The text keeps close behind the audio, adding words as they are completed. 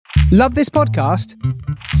Love this podcast?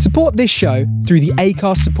 Support this show through the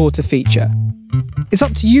Acast supporter feature. It's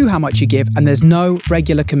up to you how much you give, and there's no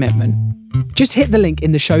regular commitment. Just hit the link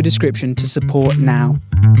in the show description to support now.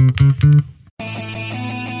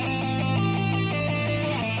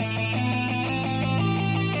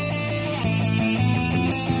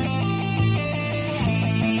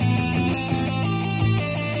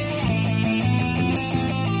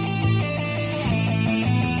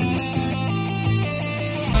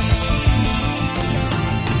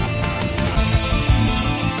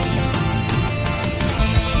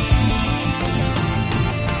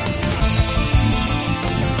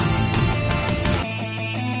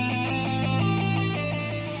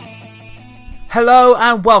 Hello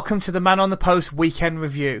and welcome to the Man on the Post Weekend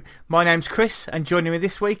Review. My name's Chris, and joining me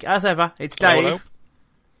this week, as ever, it's Dave. Hello.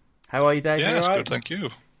 How are you, Dave? Yeah, you that's right? good, thank you.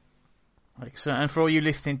 Excellent. And for all you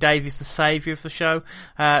listening, Dave is the saviour of the show.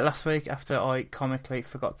 Last week, after I comically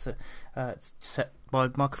forgot to set my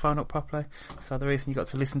microphone up properly, so the reason you got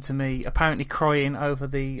to listen to me apparently crying over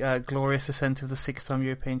the glorious ascent of the six-time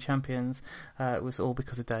European champions was all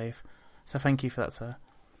because of Dave. So thank you for that, sir.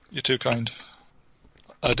 You're too kind.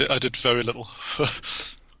 I did very little.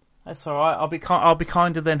 That's all right. I'll be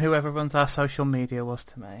kinder than whoever runs our social media was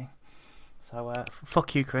to me. So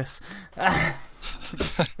fuck you, Chris.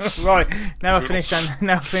 Right, now I've finished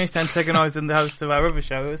antagonising the host of our other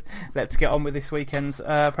shows. Let's get on with this weekend's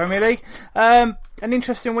Premier League. An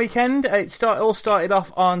interesting weekend. It all started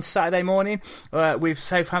off on Saturday morning with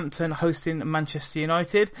Southampton hosting Manchester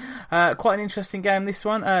United. Quite an interesting game, this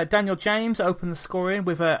one. Daniel James opened the scoring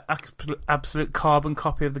with an absolute carbon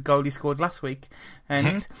copy of the goal he scored last week,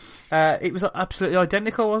 and it was absolutely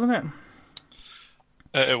identical, wasn't it?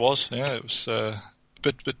 It was, yeah. It was a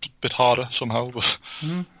bit harder somehow, but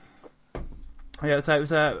yeah. So it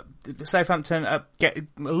was Southampton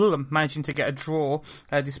managing to get a draw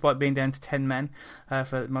despite being down to 10 men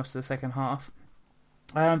for most of the second half.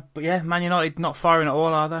 But yeah, Man United not firing at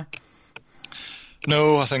all, are they?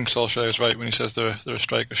 No, I think Solskjaer is right when he says they're a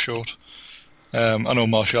striker short. I know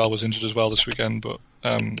Martial was injured as well this weekend, but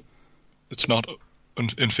it's not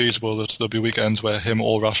infeasible that there'll be weekends where him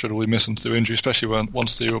or Rashford will be missing through injury, especially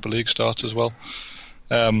once the Europa League starts as well.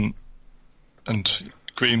 And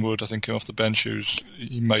Greenwood, I think, came off the bench.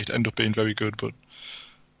 He might end up being very good, but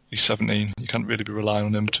he's 17. You can't really be relying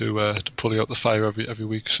on him to pull you out the fire every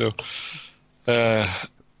week. So there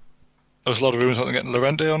was a lot of rumours about them getting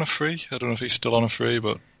Llorente on a free. I don't know if he's still on a free,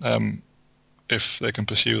 but if they can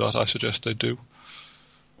pursue that, I suggest they do.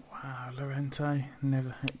 Llorente,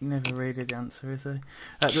 never really the answer, is he?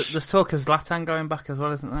 There's talk of Zlatan going back as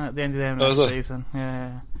well, isn't there, at the end of the season?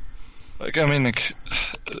 Yeah.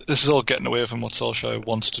 This is all getting away from what Solskjaer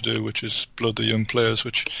wants to do, which is blood the young players,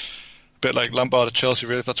 which a bit like Lampard at Chelsea,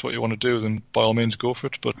 really. If that's what you want to do, then by all means go for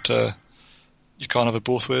it, but you can't have it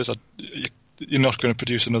both ways. You're not going to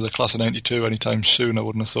produce another class of 92 anytime soon, I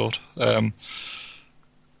wouldn't have thought. And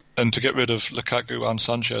to get rid of Lukaku and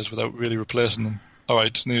Sanchez without really replacing them,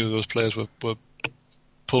 alright, neither of those players were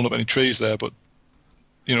pulling up any trees there, but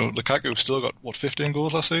you know, Lukaku still got 15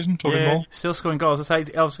 goals last season, probably more. Still scoring goals. I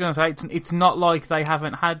was going to say it's not like they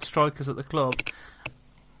haven't had strikers at the club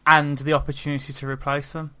and the opportunity to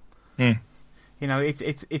replace them. You know,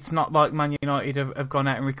 it's not like Man United have gone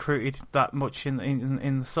out and recruited that much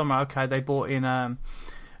in the summer. Okay, they bought in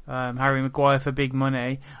Harry Maguire for big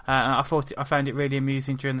money. I found it really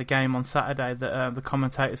amusing during the game on Saturday that the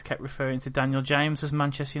commentators kept referring to Daniel James as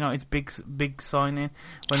Manchester United's big signing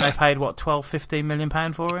when they paid £12-15 million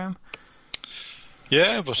for him.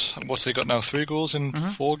 Yeah, but what's he got now? 3 goals in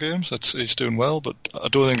 4 games. He's doing well, but I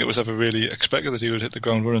don't think it was ever really expected that he would hit the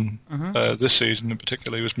ground running this season in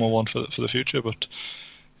particular. He was more one for the future, but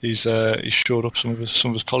he's showed up some of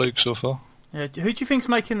his colleagues so far. Yeah, who do you think's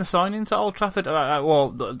making the signings at Old Trafford?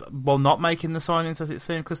 Well, not making the signings as it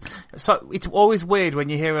seems, because it's always weird when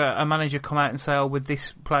you hear a manager come out and say, "Oh, with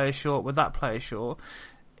this player short, with that player short."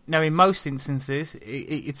 Now, in most instances,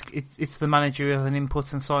 it's the manager who has an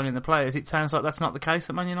input in signing the players. It sounds like that's not the case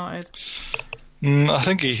at Man United. I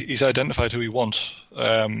think he's identified who he wants,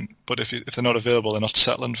 but if they're not available, they're not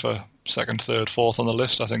settling for second, third, fourth on the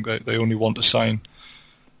list. I think they only want to sign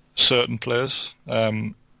certain players.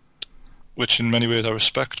 Which in many ways I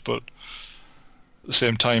respect, but at the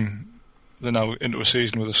same time, they're now into a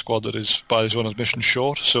season with a squad that is, by his own admission,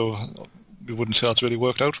 short, so we wouldn't say that's really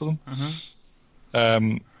worked out for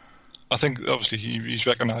them. I think, obviously, he's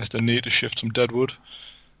recognised the need to shift some deadwood,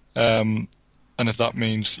 and if that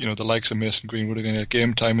means, you know, the likes of Mason Greenwood are going to get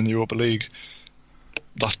game time in the Europa League,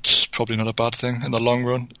 that's probably not a bad thing in the long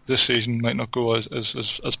run. This season might not go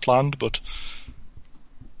as planned, but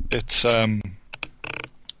it's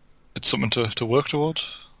it's something to work towards.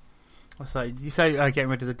 You say getting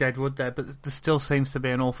rid of the dead wood there, but there still seems to be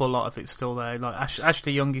an awful lot of it still there. Like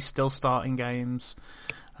Ashley Young is still starting games,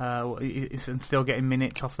 and still getting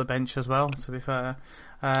minutes off the bench as well. To be fair,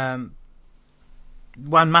 Juan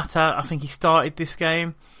Mata, I think he started this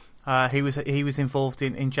game. He was involved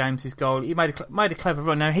in James's goal. He made a clever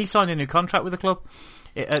run. Now he signed a new contract with the club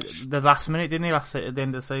at the last minute, didn't he? At the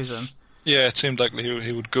end of the season. Yeah, it seemed like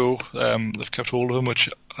he would go. They've kept hold of him, which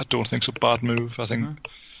I don't think is a bad move. I think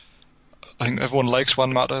everyone likes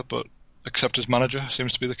Juan Mata, but except his manager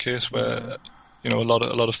seems to be the case where a lot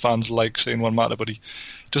of fans like seeing Juan Mata, but he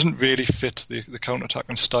doesn't really fit the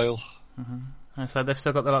counter-attacking style. Mm-hmm. And so they've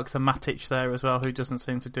still got the likes of Matic there as well, who doesn't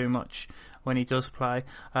seem to do much when he does play.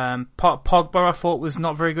 Pogba, I thought, was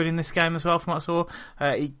not very good in this game as well, from what I saw.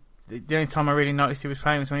 The only time I really noticed he was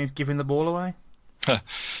playing was when he was giving the ball away.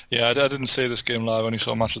 Yeah, I didn't see this game live. I only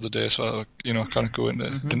saw Match of the Day, so I can't go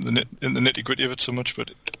into the nitty-gritty of it so much,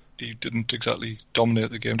 but he didn't exactly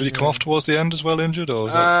dominate the game. Did he come off towards the end as well, injured?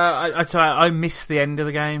 Or I missed the end of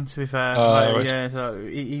the game, to be fair. Right. Yeah, so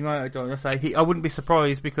he might have done. I wouldn't be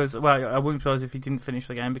surprised because, I wouldn't be surprised if he didn't finish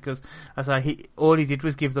the game because, all he did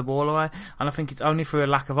was give the ball away, and I think it's only through a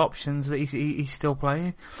lack of options that he's still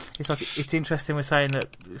playing. It's interesting we're saying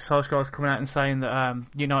that Solskjaer's coming out and saying that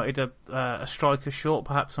United are a striker short,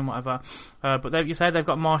 perhaps, and whatever. But you say they've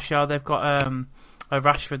got Martial, they've got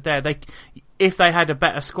Rashford there. If they had a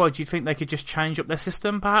better squad, you'd think they could just change up their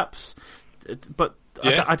system, perhaps. But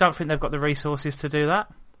yeah. I don't think they've got the resources to do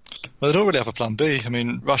that. Well, they don't really have a plan B. I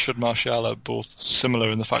mean, Rashford and Martial are both similar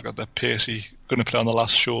in the fact that they're pacey, going to play on the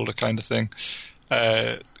last shoulder kind of thing.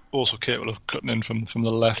 Also capable of cutting in from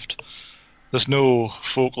the left. There's no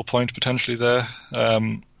focal point potentially there.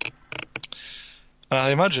 I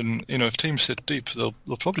imagine, if teams sit deep, they'll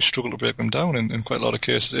probably struggle to break them down in quite a lot of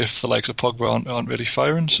cases if the likes of Pogba aren't really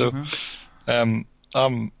firing. So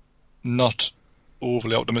I'm not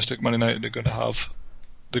overly optimistic Man United are going to have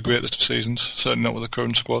the greatest of seasons, certainly not with the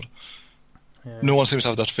current squad. Yeah. No one seems to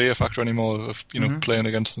have that fear factor anymore of playing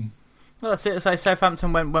against them. Well, that's it. So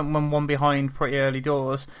Southampton went one behind pretty early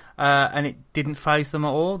doors, and it didn't faze them at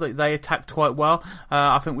all. They attacked quite well.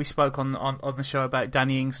 I think we spoke on the show about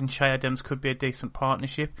Danny Ings and Che Adams could be a decent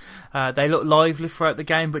partnership. They looked lively throughout the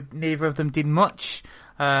game, but neither of them did much.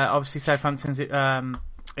 Obviously, Southampton's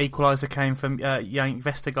equaliser came from Yannick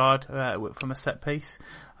Vestergaard from a set piece.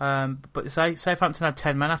 But Southampton had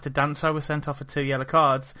 10 men after Danso was sent off for 2 yellow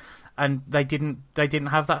cards, and they didn't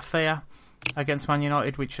have that fear against Man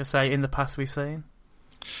United, which I say in the past we've seen.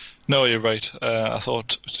 No, you're right. I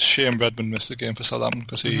thought Shane Redmond missed the game for Southampton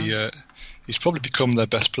because he's probably become their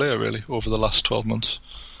best player really over the last 12 months.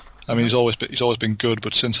 I mean, he's always been good,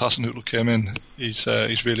 but since Hasenhüttl came in, he's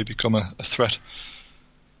really become a threat.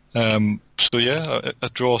 So yeah, a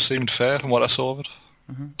draw seemed fair from what I saw of it.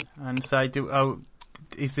 Mm-hmm. And so,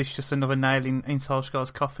 is this just another nail in Solskjaer's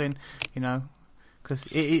coffin? Because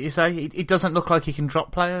it doesn't look like he can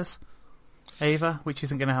drop players either, which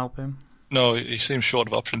isn't going to help him. No, he seems short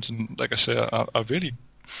of options, and like I say, I really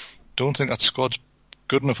don't think that squad's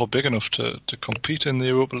good enough or big enough to compete in the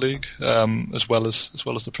Europa League as well as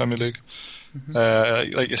the Premier League.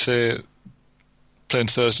 Mm-hmm. Like you say, playing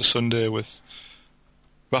Thursday, Sunday with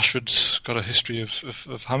Rashford's got a history of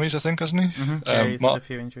hammies, I think, hasn't he? Mm-hmm. Yeah, he's had a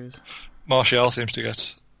few injuries. Martial seems to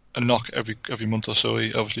get a knock every month or so.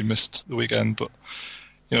 He obviously missed the weekend, but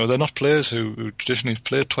they're not players who traditionally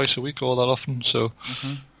played twice a week all that often, so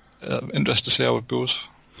interested to see how it goes.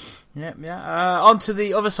 Yeah. On to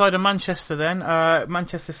the other side of Manchester then.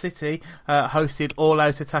 Manchester City hosted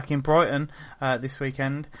all-out attacking Brighton this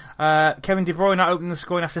weekend. Kevin De Bruyne opened the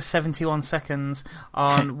scoring after 71 seconds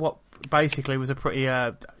on what basically was a pretty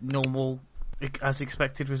normal, as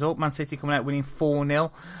expected result. Man City coming out winning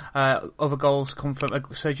 4-0. Other goals come from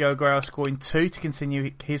Sergio Aguero scoring 2 to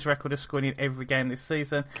continue his record of scoring in every game this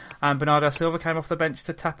season. And Bernardo Silva came off the bench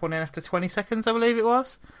to tap one in after 20 seconds, I believe it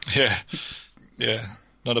was. Yeah.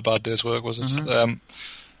 Not a bad day's work, was it? Mm-hmm.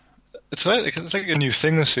 It's like a new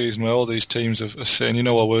thing this season where all these teams are saying,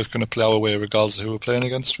 we're going to play our way regardless of who we're playing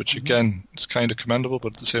against, which again is kind of commendable,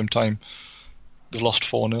 but at the same time, they've lost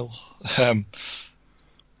 4-0.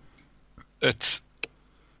 It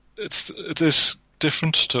is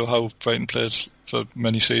different to how Brighton played for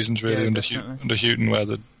many seasons, really, under Houghton, where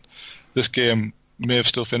this game may have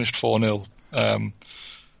still finished 4-0,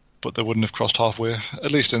 but they wouldn't have crossed halfway.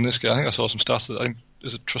 At least in this game, I think I saw some stats that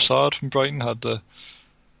is it Trossard from Brighton had one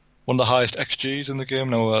of the highest XGs in the game.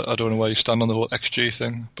 Now I don't know where you stand on the whole XG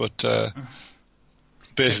thing, but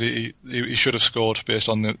basically he should have scored based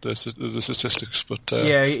on the statistics. But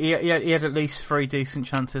he had at least 3 decent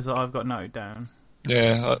chances that I've got noted down.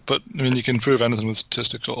 Yeah, but I mean, you can prove anything with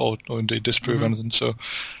statistics, or indeed disprove anything. So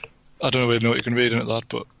I don't really know what you can read into that.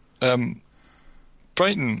 But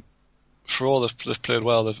Brighton, for all they've played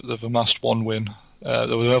well, they've amassed one win. They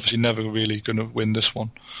were obviously never really going to win this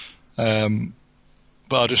one.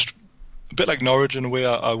 But a bit like Norwich in a way,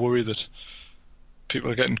 I worry that people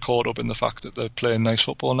are getting caught up in the fact that they're playing nice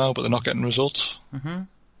football now, but they're not getting results.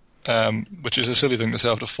 Which is a silly thing to say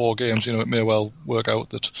after 4 games. It may well work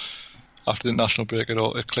out that after the international break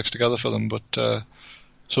it clicks together for them. But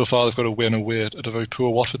so far they've got a win away at a very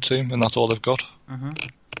poor Watford team, and that's all they've got.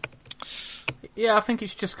 Yeah, I think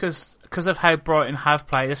it's just because of how Brighton have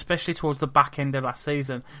played, especially towards the back end of last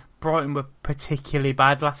season. Brighton were particularly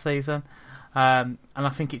bad last season. And I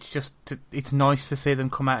think it's nice to see them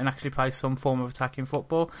come out and actually play some form of attacking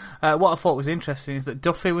football. What I thought was interesting is that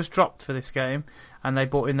Duffy was dropped for this game, and they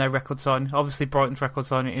brought in their record signing. Obviously, Brighton's record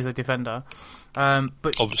signing is a defender,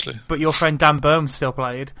 but your friend Dan Burn still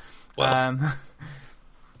played. Well,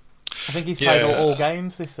 I think he's played all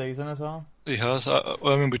games this season as well. He has. I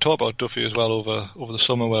mean, we talked about Duffy as well over the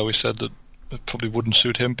summer, where we said that it probably wouldn't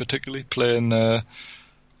suit him particularly playing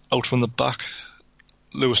out from the back.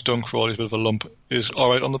 Lewis Dunk, for all he's a bit of a lump, is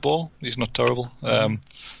alright on the ball. He's not terrible.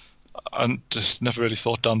 And just never really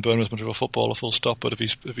thought Dan Burn was much of a footballer, full stop. But if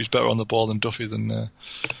he's better on the ball than Duffy, then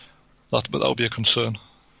that would be a concern.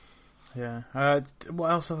 Yeah.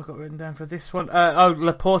 What else have I got written down for this one?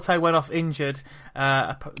 Laporte went off injured.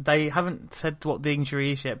 They haven't said what the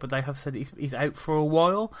injury is yet, but they have said he's out for a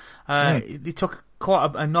while. He took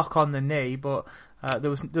quite a knock on the knee, but there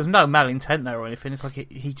was no malintent there or anything. It's like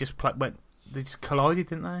he just went. They just collided,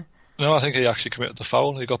 didn't they? No, I think he actually committed the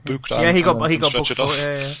foul. He got booked. Yeah, he got booked.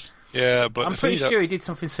 Yeah, but I'm pretty sure he did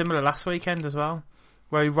something similar last weekend as well,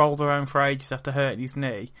 where he rolled around for ages after hurting his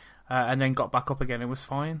knee, and then got back up again and was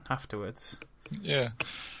fine afterwards. Yeah,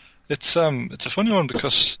 it's a funny one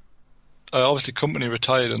because obviously Company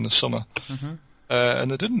retired in the summer,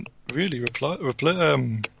 and they didn't really replace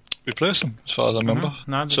him as far as I remember.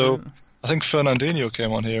 No, they so. didn't. I think Fernandinho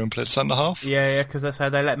came on here and played centre half. Yeah, because they said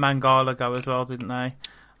they let Mangala go as well, didn't they?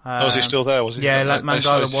 Was he still there? Was he? Yeah,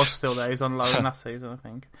 Mangala was still there. He was on loan last season, I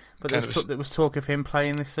think. But there was talk of him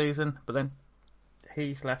playing this season, but then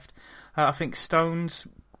he's left. I think Stones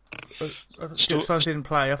didn't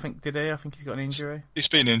play. I think did he? I think he's got an injury. He's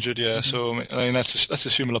been injured, yeah. So I mean, let's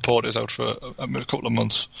assume Laporte is out for a couple of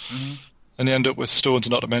months, and you end up with Stones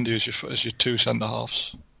and Otamendi as your 2 centre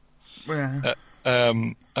halves. Yeah.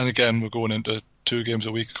 And again, we're going into 2 games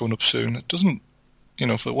a week coming up soon. It doesn't,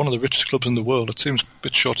 for one of the richest clubs in the world, it seems a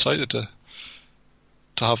bit short-sighted to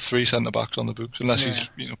have 3 centre-backs on the books, unless he's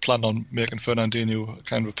planning on making Fernandinho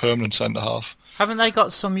kind of a permanent centre-half. Haven't they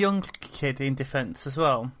got some young kid in defence as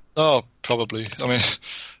well? Oh, probably. I mean,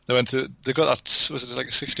 they got that, was it like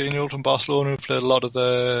a 16-year-old from Barcelona who played a lot of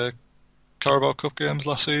the Carabao Cup games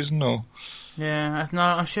last season, or... Yeah, no,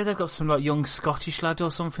 I'm sure they've got some young Scottish lad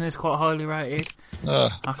or something who's quite highly rated.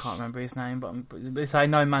 I can't remember his name, but if I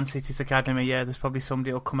know Man City's academy, there's probably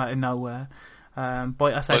somebody who'll come out of nowhere.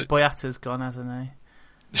 Boyata's gone, hasn't he?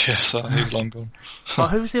 Yes, he's long gone.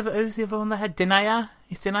 Who's the other one they had? Denayer?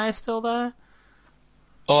 Is Denayer still there?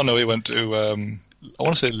 Oh no, he went to I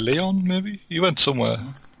want to say Lyon, maybe. He went somewhere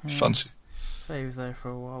fancy. So he was there for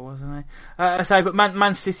a while, wasn't he? But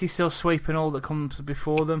Man City still sweeping all that comes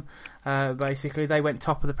before them. Basically, they went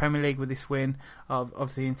top of the Premier League with this win.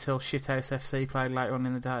 Obviously, until Shithouse FC played later on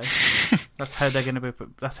in the day. That's how they're going to be.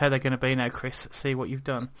 That's how they're going to be now, Chris. See what you've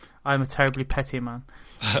done. I'm a terribly petty man.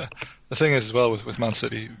 The thing is, as well, with Man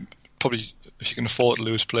City, probably if you can afford to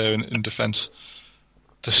lose player in defence,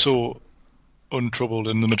 they're so untroubled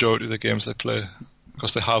in the majority of the games they play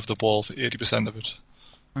because they have the ball for 80% of it.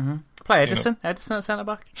 Play Edison. Edison at centre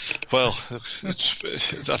back. Well, that's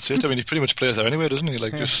it. I mean, he pretty much plays there anyway, doesn't he?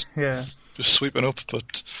 Just sweeping up.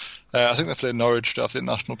 But I think they played Norwich after the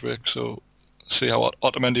international break, so see how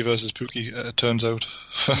Otamendi versus Pukki turns out.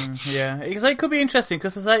 It could be interesting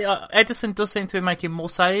because Edison does seem to be making more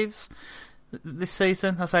saves this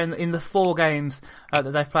season. I say in the 4 games that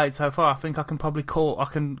they've played so far, I think I can probably call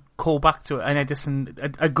back to an Edison,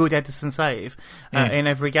 a good Edison save in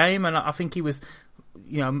every game, and I think he was,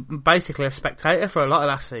 basically a spectator for a lot of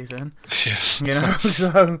last season. Yes.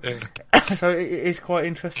 So it is quite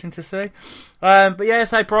interesting to see. But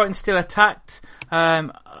Brighton still attacked.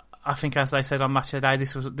 I think, as they said on Match of the Day,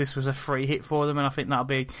 this was a free hit for them, and I think that'll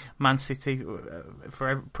be Man City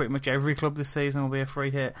pretty much every club this season will be a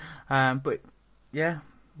free hit.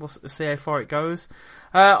 we'll see how far it goes.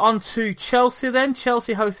 On to Chelsea then.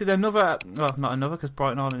 Chelsea hosted not another because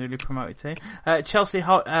Brighton are a newly promoted team. Chelsea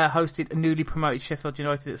hosted a newly promoted Sheffield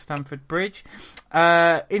United at Stamford Bridge.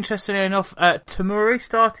 Interestingly enough, Tomori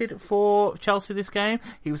started for Chelsea this game.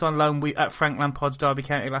 He was on loan at Frank Lampard's Derby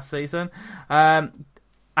County last season.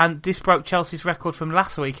 And this broke Chelsea's record from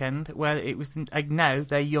last weekend, where it was now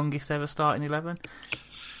their youngest ever starting 11.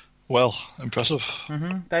 Well, impressive.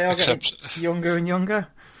 Mm-hmm. They are getting younger and younger.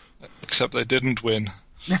 Except they didn't win.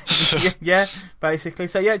 yeah, basically.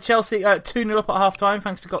 So yeah, Chelsea 2-0 up at half time,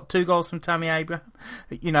 thanks to got 2 goals from Tammy Abraham.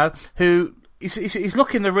 Who is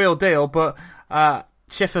looking the real deal, but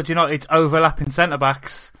Sheffield United's overlapping centre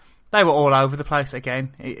backs, they were all over the place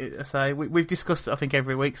again. We've discussed it, I think,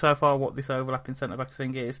 every week so far what this overlapping centre back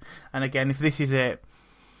thing is, and again, if this is it,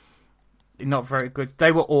 not very good.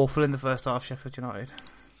 They were awful in the first half, Sheffield United.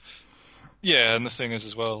 Yeah, and the thing is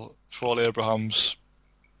as well, for all Abraham's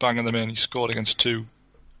banging them in, he scored against 2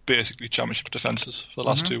 basically championship defences for the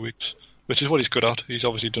last 2 weeks, which is what he's good at. He's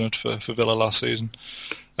obviously done it for Villa last season,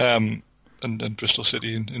 and Bristol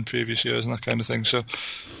City in previous years and that kind of thing. So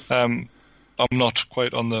I'm not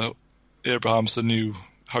quite on the Abraham's the new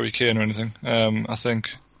Harry Kane or anything. I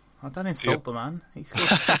think... I don't insult the man. He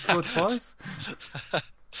scored twice.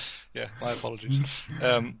 Yeah, my apologies.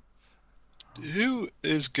 Who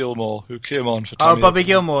is Gilmore, who came on for Tammy? Oh, Bobby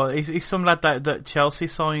Gilmore. He's some lad that Chelsea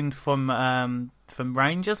signed from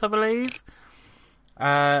Rangers, I believe.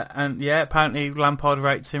 And yeah, apparently Lampard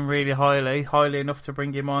rates him really highly enough to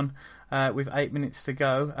bring him on with 8 minutes to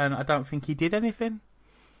go, and I don't think he did anything.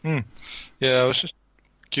 Yeah, I was just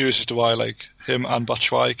curious as to why him and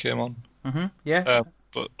Batshuayi came on. Yeah.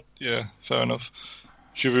 But yeah, fair enough.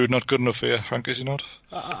 Giroud not good enough for you, Frank, is he not?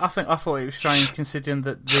 I thought it was strange considering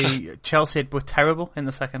that the Chelsea were terrible in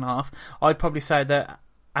the second half. I'd probably say that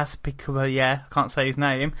Azpilicueta, I can't say his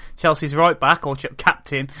name, Chelsea's right back or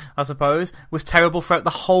captain, I suppose, was terrible throughout the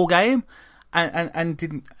whole game,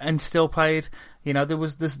 and still played.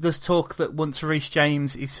 There's talk that once Reece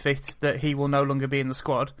James is fit, that he will no longer be in the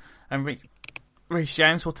squad, and Reece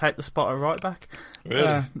James will take the spot at right back.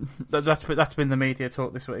 Really? That's been the media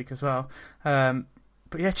talk this week as well.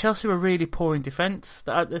 But yeah, Chelsea were really poor in defence.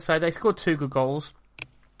 They scored 2 good goals.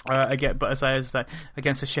 Again, but as I say,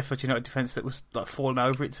 against the Sheffield United defence that was falling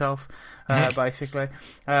over itself, basically.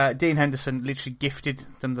 Dean Henderson literally gifted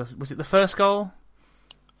them was it the first goal?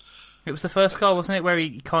 It was the first goal, wasn't it, where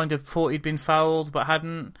he kind of thought he'd been fouled but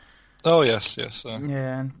hadn't? Oh yes.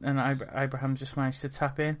 Yeah, and Abraham just managed to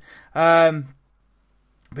tap in.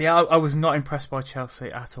 But yeah, I was not impressed by Chelsea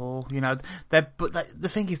at all. The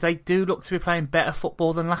thing is, they do look to be playing better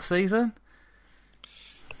football than last season.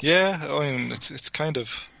 Yeah, I mean,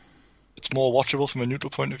 it's more watchable from a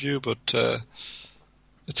neutral point of view, but I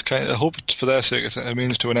hope for their sake it's a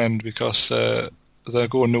means to an end, because they're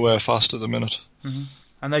going nowhere fast at the minute. Mm-hmm.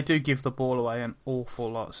 And they do give the ball away an awful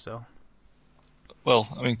lot still. Well,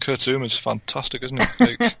 I mean, Kurt Zouma's fantastic, isn't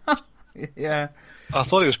he? Yeah. I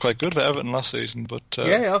thought he was quite good for Everton last season, but...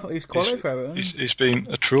 I thought he was quality for Everton. He's been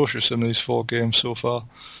atrocious in these 4 games so far.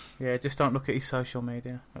 Yeah, just don't look at his social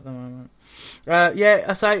media at the moment.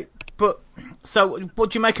 So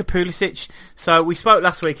what do you make of Pulisic? So we spoke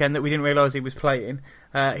last weekend that we didn't realise he was playing.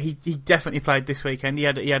 He definitely played this weekend. He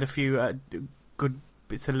had a few good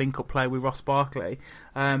bits of link-up play with Ross Barkley.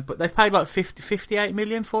 But they've paid 58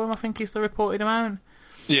 million for him, I think is the reported amount.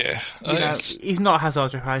 Yeah. He's not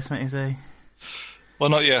Hazard's replacement, is he? Well,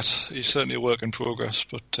 not yet. He's certainly a work in progress,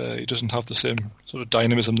 but he doesn't have the same sort of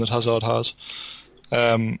dynamism that Hazard has.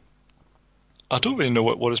 I don't really know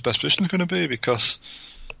what his best position is going to be, because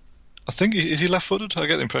I think is he left-footed? I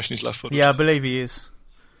get the impression he's left-footed. Yeah, I believe he is.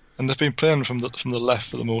 And they've been playing from the left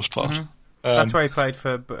for the most part. Mm-hmm. That's where he played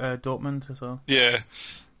for Dortmund as well. Yeah,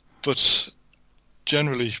 but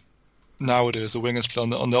generally nowadays the wingers play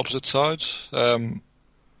on the opposite side.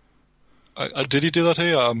 Did he do that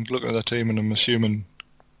here? I'm looking at the team and I'm assuming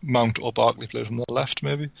Mount or Barkley played from the left,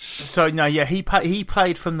 maybe. So no, yeah, he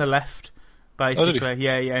played from the left, basically. Oh,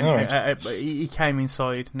 yeah. He came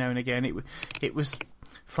inside now and again. It was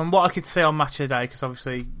from what I could see on Match of the Day, because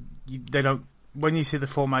obviously they don't. When you see the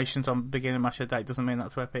formations on beginning of Match of the Day, it doesn't mean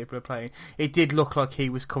that's where people are playing. It did look like he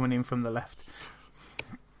was coming in from the left.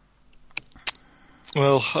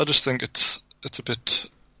 Well, I just think it's a bit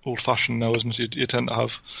old-fashioned now, isn't it? You tend to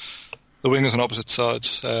have the wingers on opposite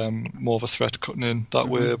sides, more of a threat cutting in that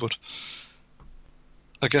way, but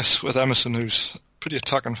I guess with Emerson, who's pretty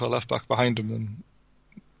attacking for a left-back behind him, then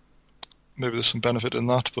maybe there's some benefit in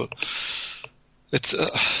that, but it's,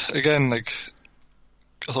 again,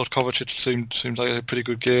 I thought Kovacic seemed like a pretty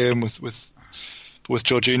good game with with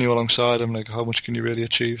Jorginho alongside him, like how much can you really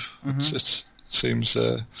achieve? It seems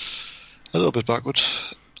a little bit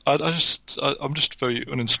backwards. I'm just very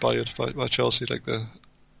uninspired by Chelsea. Like they're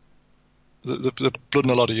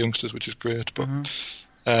blooding a lot of youngsters, which is great, but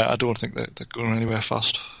I don't think they're going anywhere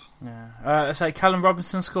fast. Yeah. So Callum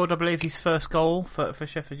Robinson scored, I believe, his first goal for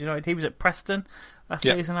Sheffield United. He was at Preston last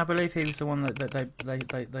season, I believe. He was the one that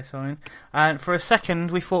they signed. And for a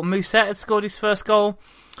second, we thought Mousset had scored his first goal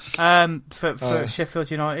for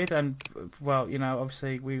Sheffield United. And, well,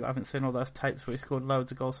 obviously we haven't seen all those tapes where he scored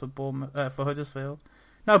loads of goals for for Huddersfield.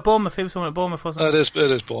 No, Bournemouth. He was one at Bournemouth, wasn't he? It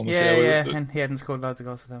is Bournemouth. Yeah, and he hadn't scored loads of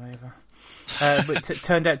goals for them either. But it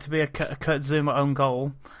turned out to be a Kurt Zouma own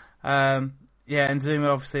goal. And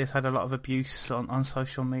Zouma obviously has had a lot of abuse on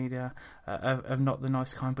social media of not the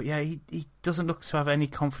nice kind. But yeah, he doesn't look to have any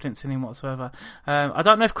confidence in him whatsoever. I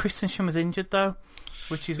don't know if Christensen was injured though,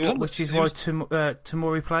 which is why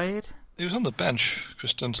Tomori played. He was on the bench,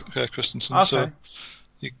 Christensen. Okay. So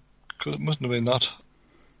he mustn't have been that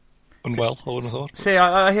unwell, I wouldn't have thought. See,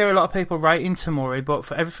 I hear a lot of people rating Tomori, but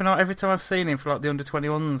for every time I've seen him for like the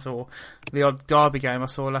under-21s or the odd derby game I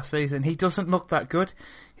saw last season, he doesn't look that good.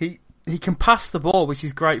 He can pass the ball, which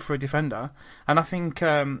is great for a defender, and I think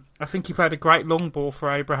he played a great long ball for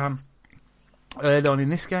Abraham early on in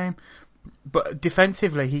this game. But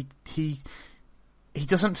defensively, he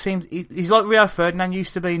doesn't seem. He's like Rio Ferdinand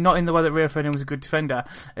used to be, not in the way that Rio Ferdinand was a good defender,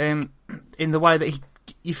 in the way that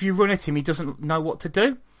if you run at him, he doesn't know what to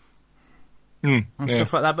do.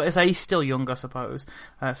 Stuff like that, but he's still young, I suppose.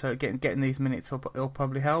 So getting these minutes will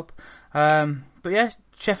probably help. But yeah,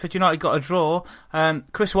 Sheffield United got a draw.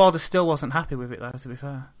 Chris Wilder still wasn't happy with it, though. To be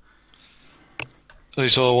fair,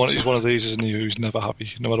 he's one of these, isn't he? Who's never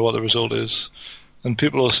happy, no matter what the result is. And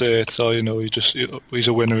people will say, he's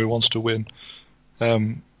a winner who wants to win.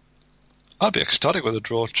 I'd be ecstatic with a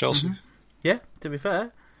draw at Chelsea. Yeah, to be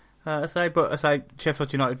fair. I say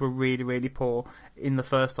Sheffield United were really, really poor in the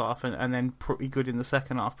first half and then pretty good in the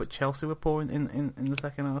second half, but Chelsea were poor in the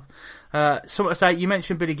second half. You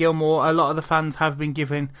mentioned Billy Gilmour. A lot of the fans have been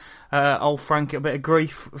giving old Frank a bit of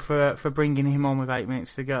grief for bringing him on with 8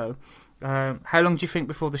 minutes to go. How long do you think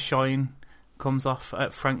before the shine comes off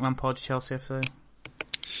at Frank Lampard's Chelsea FC?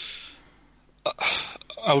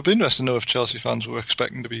 I would be interested to know if Chelsea fans were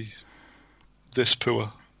expecting to be this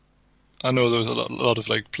poor. I know there was a lot of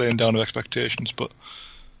like playing down of expectations, but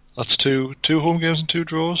that's two home games and 2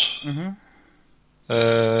 draws. Have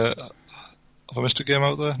I missed a game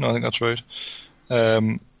out there? No, I think that's right.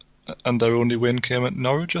 And their only win came at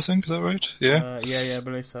Norwich, I think. Is that right? Yeah. I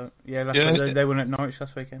believe so. Yeah, they won at Norwich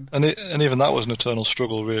last weekend. And even that was an eternal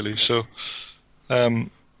struggle, really. So,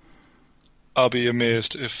 I'll be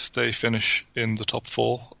amazed if they finish in the top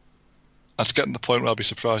 4. That's getting to the point where I'll be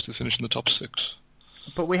surprised if they finish in the top 6.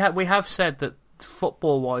 But we have said that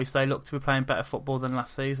football-wise, they look to be playing better football than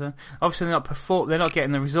last season. Obviously, they're not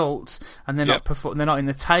getting the results, and they're not in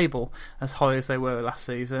the table as high as they were last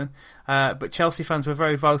season. But Chelsea fans were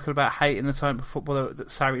very vocal about hating the type of football that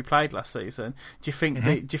Sarri played last season. Do you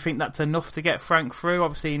think that's enough to get Frank through?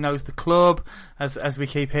 Obviously, he knows the club, as we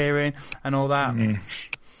keep hearing, and all that.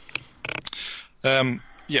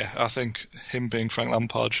 Yeah, I think him being Frank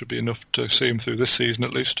Lampard should be enough to see him through this season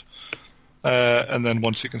at least. And then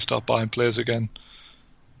once he can start buying players again,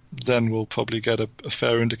 then we'll probably get a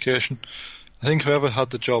fair indication. I think whoever had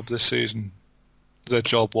the job this season, their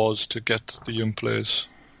job was to get the young players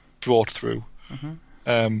brought through.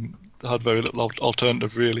 They had very little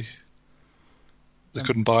alternative, really. They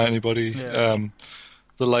couldn't buy anybody. Yeah.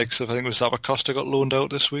 The likes of, I think it was Zappacosta got loaned out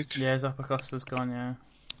this week. Yeah, Zappacosta's gone, yeah.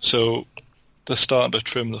 So they're starting to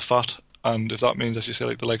trim the fat, and if that means, as you say,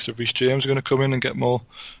 like the likes of Reece James are going to come in and get more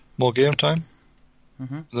game time,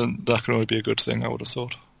 then that can only be a good thing, I would have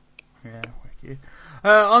thought. Yeah, wicked.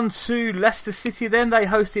 On to Leicester City then. They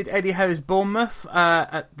hosted Eddie Howe's Bournemouth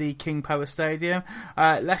at the King Power Stadium.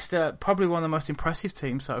 Leicester, probably one of the most impressive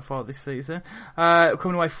teams so far this season.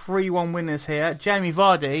 Coming away 3-1 winners here. Jamie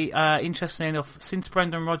Vardy, interestingly enough, since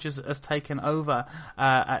Brendan Rodgers has taken over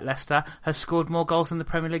at Leicester, has scored more goals in the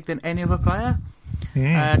Premier League than any other player.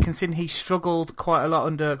 Considering he struggled quite a lot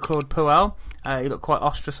under Claude Puel. He looked quite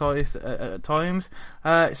ostracised at times.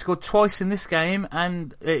 He scored twice in this game,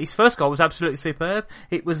 and his first goal was absolutely superb.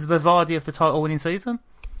 It was the Vardy of the title-winning season.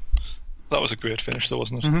 That was a great finish, though,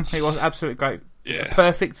 wasn't it? It was absolutely great. Yeah.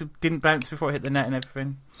 Perfect. Didn't bounce before it hit the net and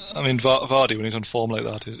everything. I mean, Vardy, when he's on form like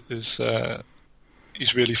that, is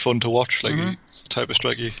he's really fun to watch. Like he's the type of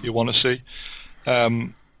striker you want to see.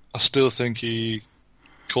 I still think he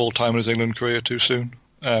called time in his England career too soon.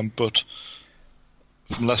 But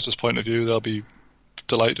from Leicester's point of view, they'll be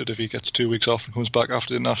delighted if he gets 2 weeks off and comes back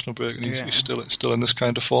after the international break and he's still in this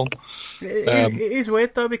kind of form. It is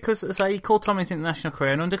weird though, because as he called Tommy's international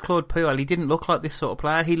career, and under Claude Puel he didn't look like this sort of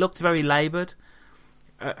player. He looked very laboured.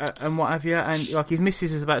 And what have you, and like his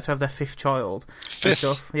missus is about to have their 5th child.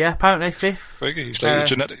 5th? Yeah, apparently 5th. Very He's like a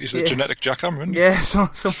genetic jackhammer, isn't he? Yeah,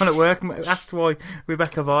 someone at work asked why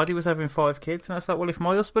Rebecca Vardy was having 5 kids, and I was like, well, if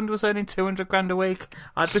my husband was earning 200 grand a week,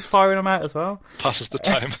 I'd be firing them out as well. Passes the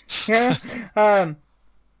time. Yeah.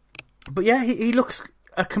 But yeah, he looks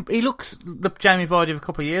the Jamie Vardy of a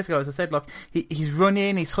couple of years ago, as I said. Like he's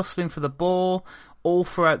running, he's hustling for the ball all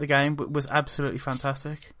throughout the game, but was absolutely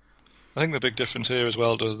fantastic. I think the big difference here as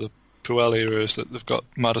well to the Puel era is that they've got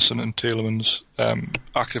Maddison and Tielemans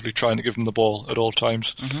actively trying to give them the ball at all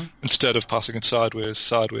times, instead of passing it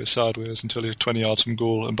sideways until you're 20 yards from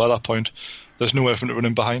goal, and by that point there's nowhere for them to run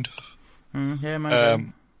in behind. Yeah,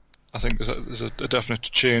 maybe. I think there's a definite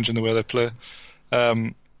change in the way they play.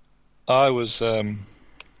 I was kind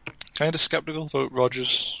of sceptical about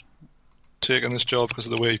Rodgers taking this job because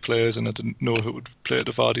of the way he plays, and I didn't know if it would play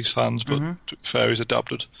to Vardy's hands, but to be fair, he's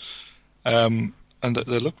adapted. And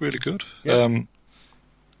they look really good. Yep.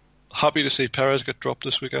 Happy to see Perez get dropped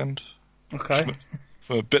this weekend. Okay.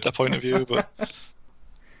 From a bitter point of view,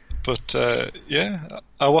 but yeah,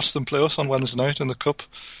 I watched them play us on Wednesday night in the Cup,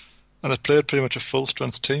 and they played pretty much a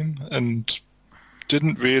full-strength team, and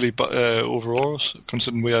didn't really overawe us,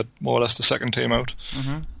 considering we had more or less the second team out.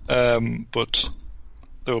 But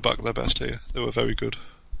they were back at their best here. They were very good.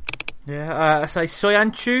 Yeah, I say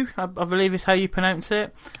Soyuncu, I believe is how you pronounce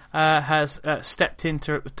it, has stepped in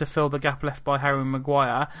to fill the gap left by Harry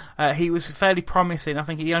Maguire. He was fairly promising. I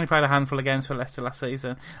think he only played a handful of games for Leicester last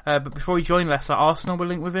season. But before he joined Leicester, Arsenal were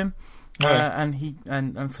linked with him.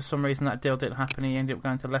 And for some reason that deal didn't happen. He ended up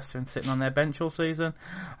going to Leicester and sitting on their bench all season.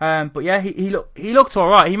 But yeah, he looked all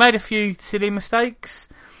right. He made a few silly mistakes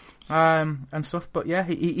and stuff. But yeah,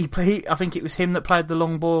 he I think it was him that played the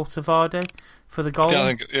long ball to Vardy for the goal.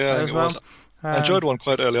 I think it was. I enjoyed one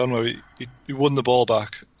quite early on where he won the ball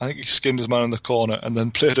back. I think he skinned his man in the corner and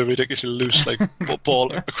then played a ridiculously loose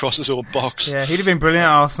ball across his own box. Yeah, he'd have been brilliant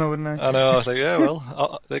at Arsenal, wouldn't he? I know. I was like, yeah,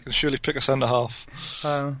 well, they can surely pick a centre half.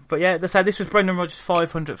 But yeah, they say this was Brendan Rodgers'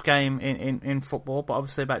 500th game in football, but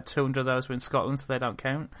obviously about 200 of those were in Scotland, so they don't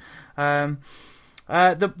count.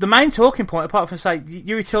 The main talking point, apart from say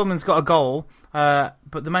Yuri Tillman's got a goal, but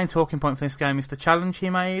the main talking point for this game is the challenge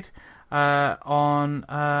he made. On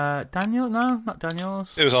Daniel? No, not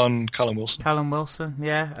Daniels. It was on Callum Wilson. Callum Wilson,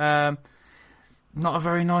 yeah. Not a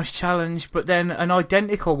very nice challenge, but then an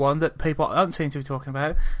identical one that people don't seem to be talking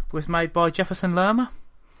about was made by Jefferson Lerma.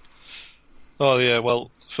 Oh yeah,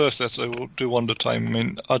 well, first let's do one at a time. I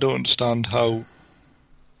mean, I don't understand how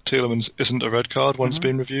Tielemans isn't a red card when it's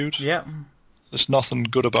been reviewed. Yeah. There's nothing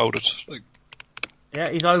good about it. Yeah,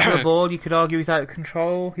 he's over the ball. You could argue he's out of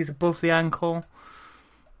control. He's above the ankle.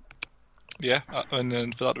 Yeah, and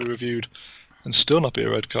then for that to be reviewed and still not be a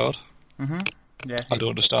red card. Yeah, I don't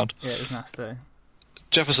understand. Yeah, it was nasty.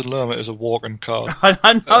 Jefferson Lerma is a walking card.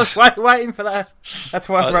 I was waiting for that. That's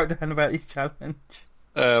why I wrote down about his challenge.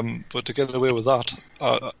 But to get away with that,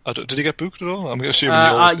 did he get booked at all? I'm assuming.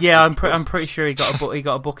 Yeah, I'm pretty sure he got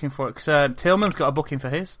a booking for it because Tillman's got a booking for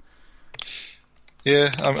his.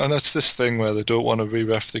 Yeah, and that's this thing where they don't want to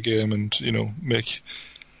re-ref the game and make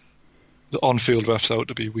the on-field refs out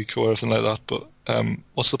to be weak or anything like that. But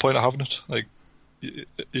what's the point of having it? Like,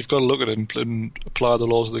 you've got to look at it and apply the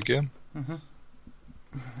laws of the game.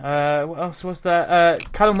 What else was there?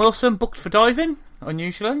 Callum Wilson booked for diving,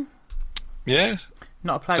 unusually. Yeah.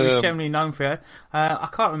 Not a player he's generally known for. I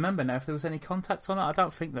can't remember now if there was any contact on it. I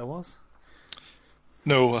don't think there was.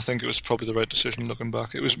 No, I think it was probably the right decision looking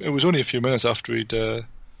back. It was only a few minutes after he'd been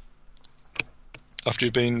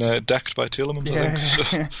decked by Tielemans. Yeah. I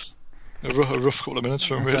think. So, a rough couple of minutes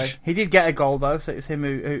for him, really. He did get a goal though, so it was him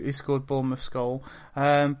who scored Bournemouth's goal.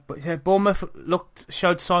 But yeah, Bournemouth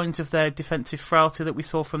showed signs of their defensive frailty that we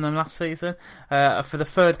saw from them last season. For the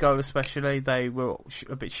third goal especially, they were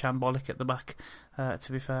a bit shambolic at the back,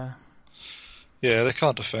 to be fair. Yeah, they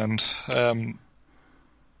can't defend. They've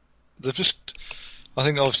just... I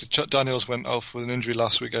think obviously Daniels went off with an injury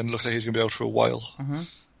last weekend. Looked like he's going to be out for a while.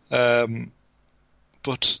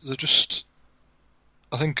 But they're just...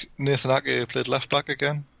 I think Nathan Ake played left back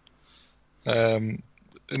again, and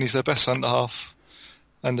he's their best centre half.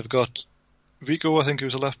 And they've got Rico, I think,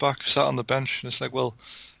 who's a left back, sat on the bench, and it's like, well,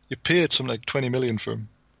 you paid something like 20 million for him.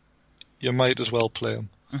 You might as well play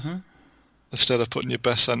him instead of putting your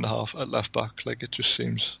best centre half at left back. Like, it just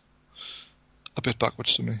seems a bit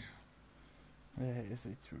backwards to me.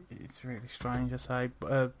 It's really strange, I say.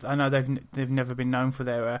 I know they've never been known for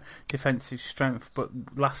their defensive strength, but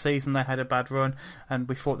last season they had a bad run, and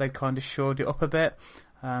we thought they'd kind of shored it up a bit.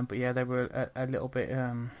 But yeah, they were a little bit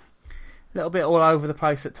all over the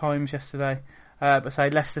place at times yesterday. But say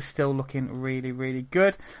Leicester's still looking really, really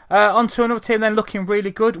good. On to another team then looking really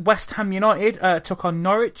good. West Ham United took on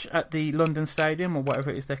Norwich at the London Stadium, or whatever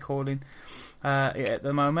it is they're calling it at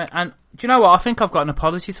the moment. And do you know what? I think I've got an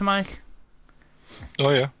apology to make.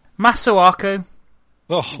 Oh yeah, Masuaku.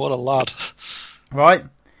 Oh, what a lad! Right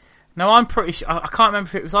now, I'm pretty sure I can't remember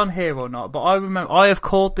if it was on here or not, but I remember I have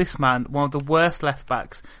called this man one of the worst left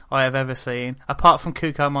backs I have ever seen. Apart from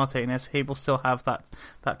Cuco Martinez, he will still have that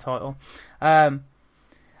title. And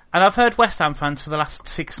I've heard West Ham fans for the last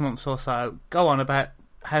 6 months or so go on about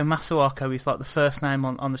how Masuaku is like the first name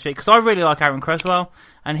on the sheet, because I really like Aaron Creswell,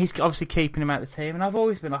 and he's obviously keeping him out of the team, and I've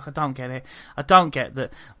always been like, I don't get it. I don't get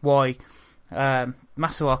that why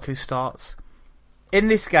Masuaku starts in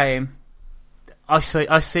this game. I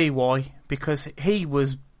see why, because he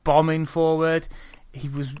was bombing forward. He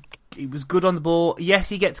was good on the ball. Yes,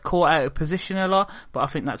 he gets caught out of position a lot, but I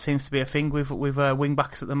think that seems to be a thing with wing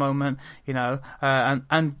backs at the moment, you know.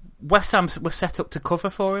 And West Ham was set up to cover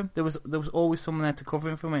for him. There was always someone there to cover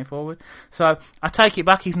him from going forward. So I take it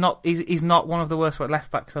back. He's not one of the worst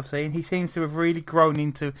left backs I've seen. He seems to have really grown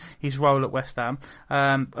into his role at West Ham.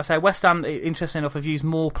 I say West Ham, interesting enough, have used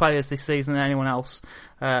more players this season than anyone else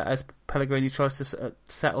as Pellegrini tries to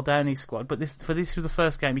settle down his squad. But this was the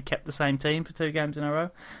first game he kept the same team for 2 games in a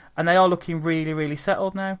row, and they are looking really, really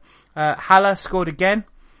settled now. Haller scored again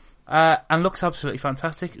and looks absolutely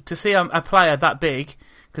fantastic. To see a player that big,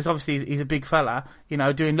 because obviously he's a big fella, you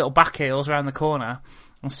know, doing little back heels around the corner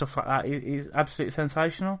and stuff like that, is absolutely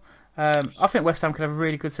sensational. I think West Ham could have a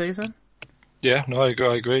really good season. Yeah, no, I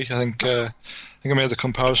agree. I think I made the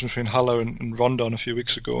comparison between Haller and Rondon a few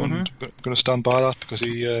weeks ago, and I'm going to stand by that, because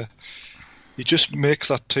he just makes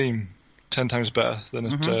that team 10 times better than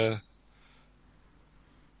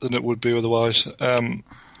it would be otherwise.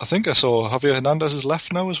 I think I saw Javier Hernandez has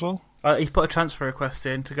left now as well. He put a transfer request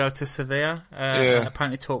in to go to Sevilla, and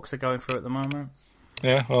apparently talks are going through at the moment.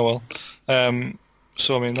 Yeah, oh well.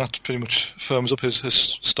 So, I mean, that pretty much firms up his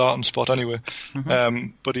starting spot anyway.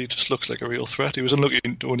 But he just looks like a real threat. He was unlucky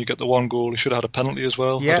to only get the 1 goal. He should have had a penalty as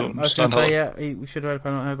well. Yeah, I was going to say, we should have had a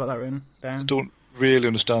penalty. I've got that written down. I don't really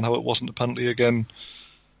understand how it wasn't a penalty again.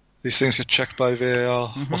 These things get checked by VAR.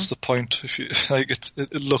 What's the point? If you like,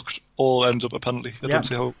 it looked all ends up a penalty. I don't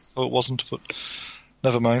see how it wasn't, but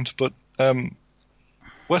never mind. But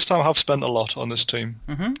West Ham have spent a lot on this team.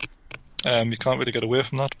 You can't really get away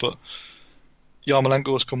from that, but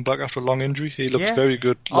Yarmolenko has come back after a long injury. He looked very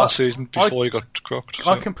good last season before he got crocked.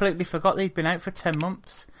 I completely forgot that he'd been out for 10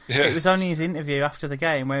 months. Yeah. It was only his interview after the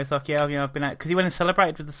game where he was like, I've been out, because he went and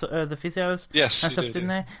celebrated with the physios and stuff, didn't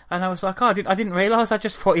they? And I was like, I didn't realise. I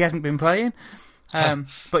just thought he hadn't been playing.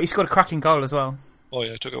 But he scored a cracking goal as well. Oh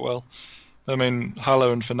yeah, took it well. I mean,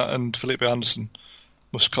 Haller and Felipe Anderson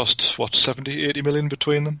must cost 70-80 million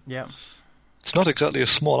between them. Yeah, it's not exactly a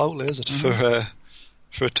small outlay, is it,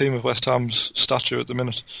 for a team of West Ham's stature at the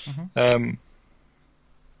minute. If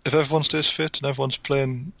everyone stays fit and everyone's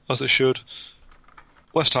playing as they should,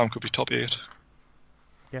 West Ham could be top 8.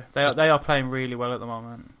 Yeah, they are playing really well at the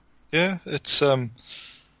moment. Yeah, it's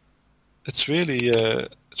really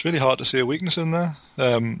hard to see a weakness in there.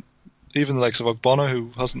 Even the likes of Ogbonna,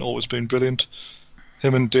 who hasn't always been brilliant,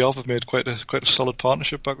 him and Diop have made quite a solid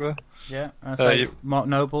partnership back there. Yeah, Mark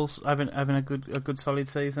Noble's having a good solid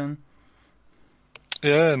season.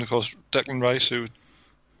 Yeah, and of course Declan Rice, who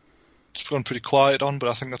it's gone pretty quiet on, but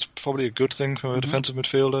I think that's probably a good thing from a defensive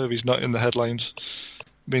midfielder. If he's not in the headlines, it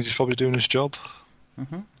means he's probably doing his job.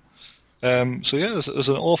 So yeah, there's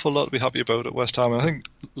an awful lot to be happy about at West Ham. And I think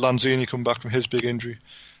Lanzini coming back from his big injury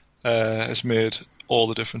has made all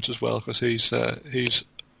the difference as well, because he's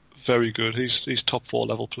very good. He's top 4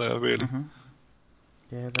 level player, really.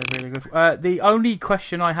 Yeah, they're really good. The only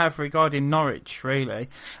question I have regarding Norwich, really,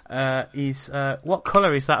 is what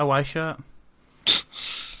colour is that away shirt?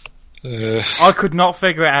 I could not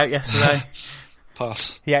figure it out yesterday.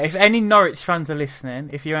 Pass. Yeah, if any Norwich fans are listening,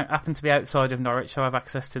 if you happen to be outside of Norwich, so have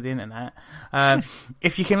access to the internet,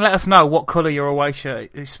 if you can let us know what colour your away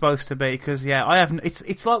shirt is supposed to be, because I have.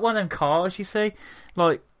 It's like one of them cars, you see,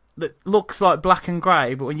 like that looks like black and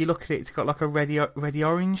grey, but when you look at it, it's got like a reddy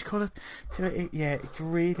orange colour to it. Yeah, it's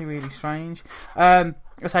really, really strange. I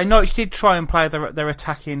say Norwich did try and play their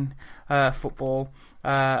attacking football.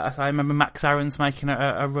 I remember Max Aarons making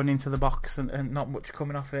a run into the box and not much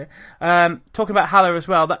coming off it. Talking about Haller as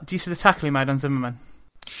well, do you see the tackle he made on Zimmerman?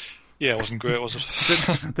 Yeah, it wasn't great, was it?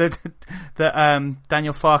 that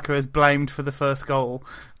Daniel Farke has blamed for the first goal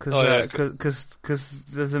because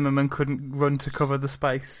Zimmerman couldn't run to cover the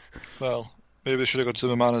space. Well, maybe they should have got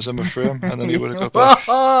Zimmerman as Zimmer frame, and then he would have got back.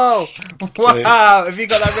 Oh, wow! Have you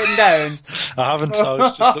got that written down? I haven't. I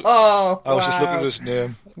was just looking at his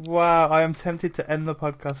name. Wow, I am tempted to end the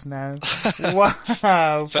podcast now.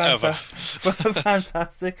 Wow, Forever.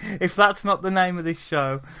 Fantastic. If that's not the name of this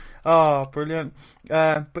show. Oh, brilliant.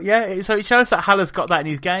 But yeah, so it shows that Haller's got that in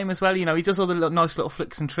his game as well. You know, he does all the nice little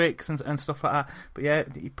flicks and tricks and stuff like that. But yeah,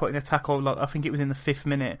 he put in a tackle, I think it was in the 5th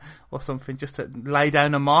minute or something, just to lay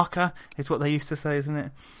down a marker, is what they used to say, isn't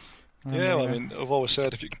it? Yeah, well, I mean, I've always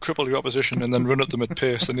said if you can cripple your opposition and then run at them at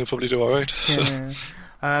pace, then you'll probably do all right. Yeah.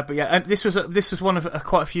 But yeah, and this was one of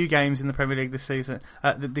quite a few games in the Premier League this season,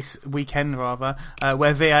 this weekend rather,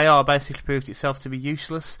 where VAR basically proved itself to be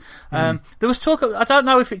useless. There was talk. I don't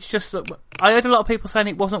know if it's just that I heard a lot of people saying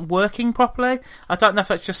it wasn't working properly. I don't know if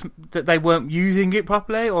that's just that they weren't using it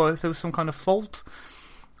properly, or if there was some kind of fault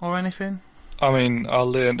or anything. I mean, I'll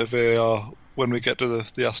lay into VAR when we get to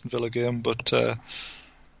the Aston Villa game, but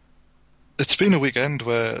it's been a weekend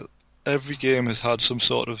where every game has had some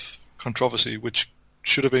sort of controversy, which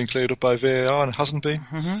should have been cleared up by VAR, and it hasn't been.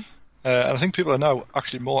 Mm-hmm. And I think people are now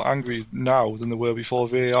actually more angry now than they were before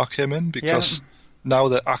VAR came in, because now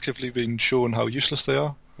they're actively being shown how useless they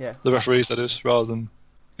are. Yeah. The referees, that is, rather than,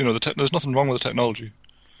 there's nothing wrong with the technology.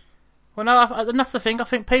 Well, no, and that's the thing. I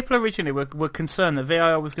think people originally were concerned that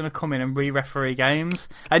VAR was going to come in and re-referee games.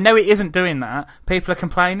 I know it isn't doing that. People are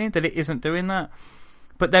complaining that it isn't doing that.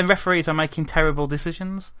 But then referees are making terrible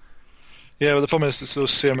decisions. Yeah, well, the problem is it's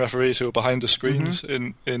those same referees who are behind the screens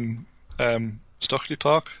in Stockley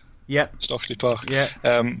Park. Yep. Stockley Park. Yeah.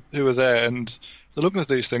 Who are there, and they're looking at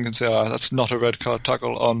these things and say, that's not a red card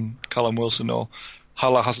tackle on Callum Wilson, or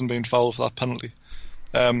Haller hasn't been fouled for that penalty.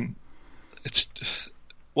 It's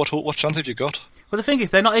what chance have you got? Well, the thing is,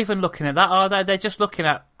 they're not even looking at that, are they? They're just looking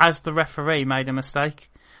at, has the referee made a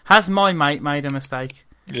mistake? Has my mate made a mistake?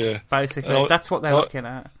 Yeah. Basically, that's what they're looking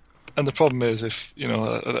at. And the problem is, if,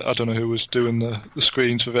 I don't know who was doing the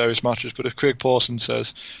screens for various matches, but if Craig Pawson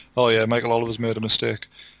says, oh yeah, Michael Oliver's made a mistake,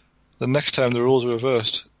 the next time the rules are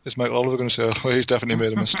reversed, is Michael Oliver going to say, oh, he's definitely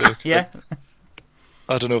made a mistake? Yeah.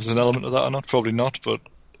 I don't know if there's an element of that or not, probably not, but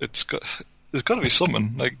there's got to be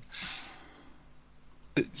something. Like,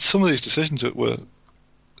 some of these decisions that were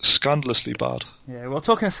scandalously bad. Yeah, well,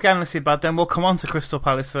 talking of scandalously bad, then we'll come on to Crystal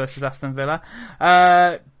Palace versus Aston Villa.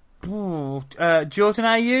 Jordan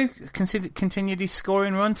Ayew continued his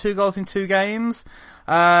scoring run, 2 goals in 2 games.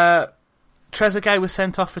 Trezeguet was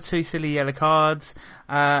sent off for 2 silly yellow cards.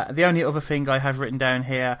 The only other thing I have written down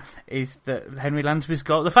here is that Henry Lansbury's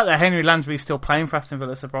goal. The fact that Henry Lansbury is still playing for Aston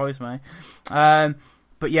Villa surprised me.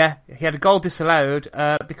 But yeah, he had a goal disallowed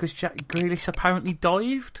because Jack Grealish apparently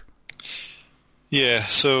dived. Yeah,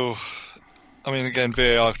 so, I mean, again,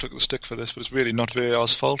 VAR took the stick for this, but it's really not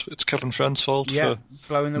VAR's fault. It's Kevin Friend's fault for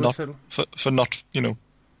blowing the whistle. For not,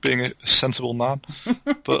 being a sensible man.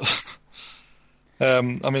 But, I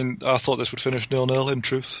mean, I thought this would finish 0-0 in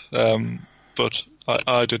truth, but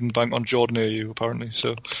I didn't bank on Jordan Ayew, apparently.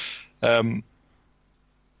 So,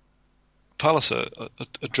 Palace are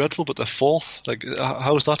dreadful, but they're 4th. Like,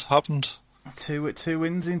 how's that happened? 2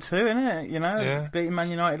 wins in 2, isn't it? Yeah. Beating Man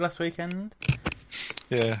United last weekend.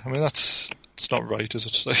 Yeah, I mean, it's not right, is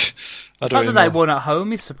it? Like, the fact that they won at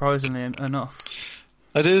home is surprisingly enough.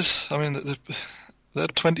 It is. I mean, they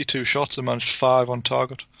had 22 shots and managed 5 on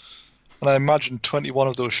target. And I imagine 21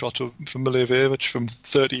 of those shots were from Milivojevic from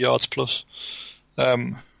 30 yards plus.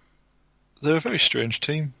 They're a very strange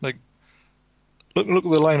team. Like, look at the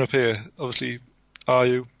lineup here. Obviously,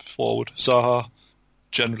 Ayew, forward. Zaha,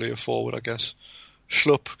 generally a forward, I guess.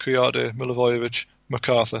 Schlupp, Kouyaté, Milivojevic,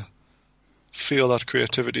 MacArthur. Feel that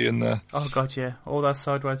creativity in there. Oh god, yeah, all those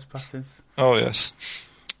sideways passes. Oh yes,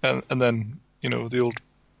 and then the old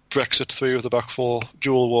Brexit 3 of the back 4: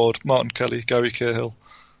 Joel Ward, Martin Kelly, Gary Cahill,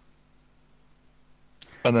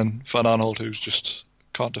 and then Van Aanholt, who's just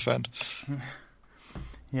can't defend.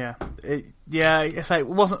 Yeah, it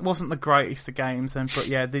wasn't the greatest of games, but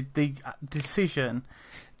yeah, the decision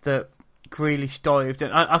that Grealish dived,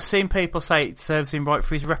 and I've seen people say it serves him right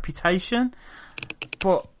for his reputation,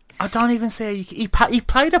 but I don't even see he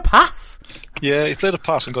played a pass. Yeah, he played a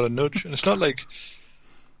pass and got a nudge, and it's not like,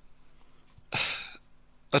 I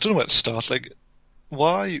don't know where to start. Like,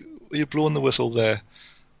 why are you blowing the whistle there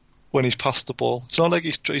when he's passed the ball? It's not like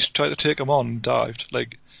he's tried to take him on and dived.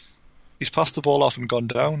 Like, he's passed the ball off and gone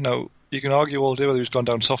down. Now, you can argue all day whether he's gone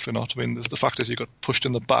down softly or not. I mean, the fact is he got pushed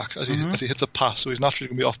in the back as he hits a pass, so he's naturally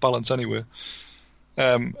going to be off balance anyway.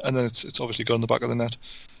 And then it's obviously gone in the back of the net.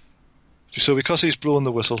 So because he's blown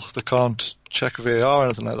the whistle, they can't check VAR or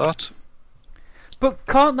anything like that. But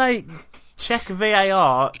can't they check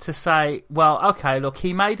VAR to say, well, okay, look,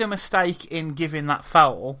 he made a mistake in giving that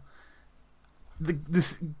foul. The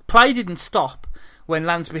play didn't stop when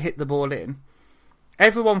Lansbury hit the ball in.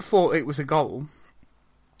 Everyone thought it was a goal.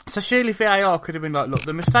 So surely VAR could have been like, look,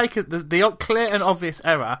 the mistake, the clear and obvious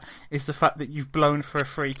error is the fact that you've blown for a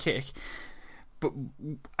free kick. But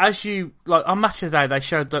as you, like, on Match of the Day, they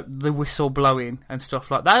showed the whistle blowing and stuff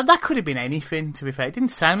like that. That could have been anything, to be fair. It didn't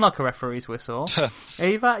sound like a referee's whistle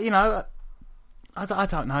either. You know, I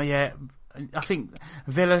don't know yet. I think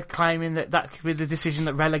Villa claiming that could be the decision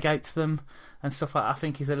that relegates them and stuff like that, I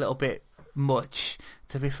think is a little bit much,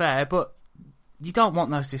 to be fair. But you don't want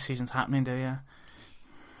those decisions happening, do you?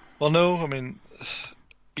 Well, no. I mean,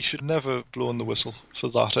 he should never have blown the whistle for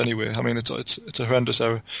that anyway. I mean, it's a horrendous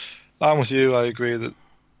error. I'm with you. I agree that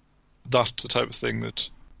that's the type of thing that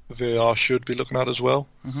VAR should be looking at as well,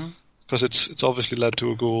 because it's obviously led to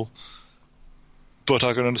a goal. But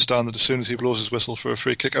I can understand that as soon as he blows his whistle for a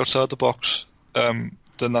free kick outside the box, then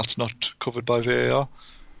that's not covered by VAR,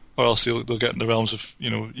 or else they'll get in the realms of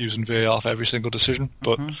using VAR for every single decision.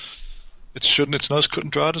 But it's not as cut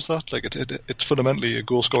and dried as that. Like it's fundamentally a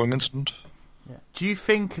goal scoring incident. Yeah. Do you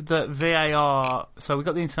think that VAR? So we've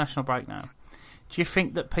got the international break now. Do you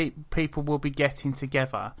think that people will be getting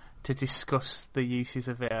together to discuss the uses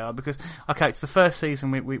of VAR? Because, okay, it's the first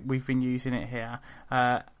season we've been using it here,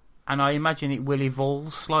 and I imagine it will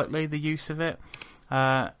evolve slightly, the use of it.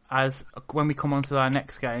 As when we come on to our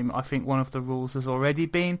next game, I think one of the rules has already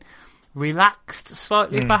been relaxed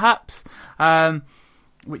slightly, perhaps,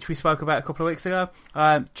 which we spoke about a couple of weeks ago.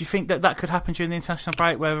 Do you think that could happen during the international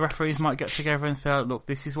break, where referees might get together and feel, look,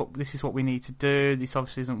 this is what we need to do. This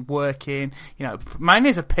obviously isn't working.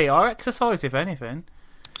 Mainly as a PR exercise, if anything.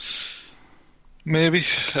 Maybe.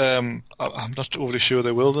 I'm not overly sure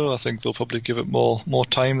they will, though. I think they'll probably give it more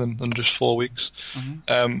time than just 4 weeks.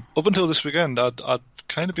 Up until this weekend, I'd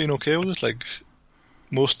kind of been okay with it. Like,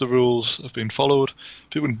 most of the rules have been followed.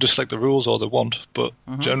 People can dislike the rules all they want, but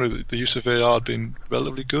generally the use of VAR had been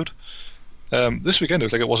relatively good. This weekend it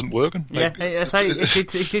was like it wasn't working. Like,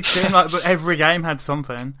 it did seem like, but every game had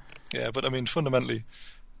something. Yeah, but I mean, fundamentally,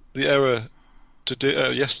 the error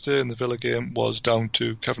yesterday in the Villa game was down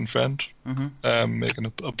to Kevin Friend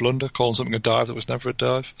making a blunder, calling something a dive that was never a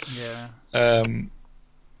dive. Yeah. And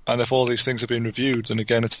if all these things have been reviewed, then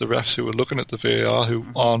again it's the refs who are looking at the VAR who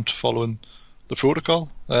aren't following the protocol.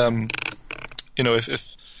 If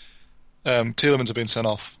Tielemans had been sent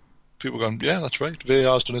off, people are going, yeah, that's right,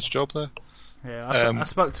 VAR's done its job there. Yeah, I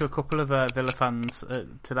spoke to a couple of Villa fans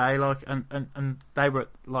today, and they were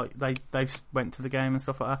like, they went to the game and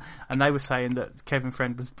stuff like that, and they were saying that Kevin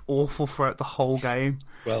Friend was awful throughout the whole game.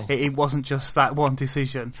 Well, it wasn't just that one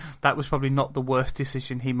decision. That was probably not the worst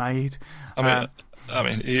decision he made. I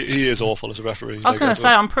mean, he is awful as a referee. I was going to say,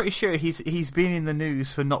 I'm pretty sure he's been in the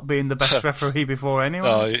news for not being the best referee before anyway.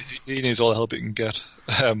 No, he needs all the help he can get.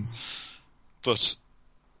 But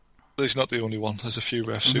he's not the only one. There's a few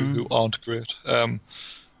refs who aren't great. I mean,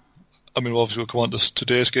 obviously we'll come on to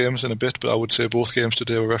today's games in a bit, but I would say both games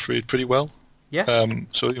today were refereed pretty well. Yeah.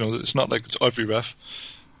 So, it's not like it's every ref.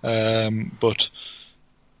 But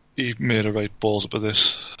he made a right balls up of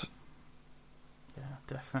this.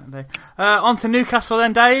 Definitely. On to Newcastle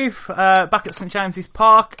then, Dave. Back at St James's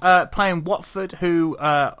Park, playing Watford, who,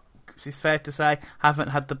 it's fair to say, haven't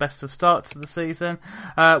had the best of starts to the season.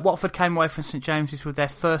 Watford came away from St James's with their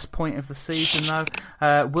first point of the season,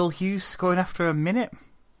 though. Will Hughes scoring after a minute?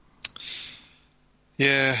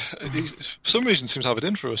 Yeah, for some reason seems to have it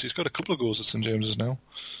in for us. He's got a couple of goals at St James's now,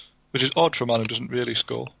 which is odd for a man who doesn't really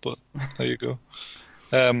score, but there you go.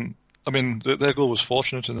 I mean, their goal was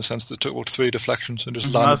fortunate in the sense that it took about 3 deflections and just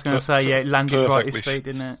landed. I was going to say, it landed right at his feet,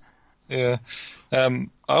 didn't it? Yeah.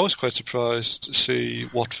 I was quite surprised to see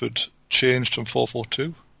Watford changed from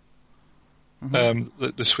 4-4-2.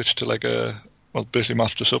 They switched to basically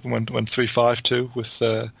matched us up and went 3-5-2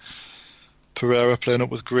 with Pereira playing up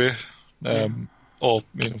with Gray. Or,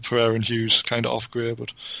 Pereira and Hughes kind of off Gray,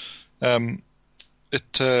 but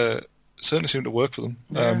it certainly seemed to work for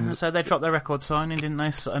them. So they dropped their record signing, didn't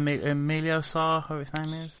they? Emilio Sarr, who his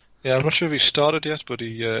name is. Yeah, I'm not sure if he started yet, but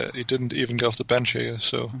he didn't even get off the bench here,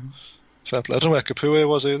 so fair play. I don't know where Capoue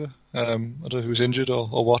was either. I don't know if he was injured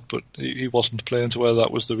or what, but he wasn't playing, so whether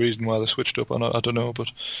that was the reason why they switched up or not, I don't know.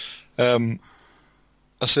 But I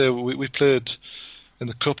say we played in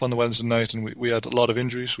the Cup on the Wednesday night, and we had a lot of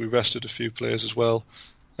injuries. We rested a few players as well.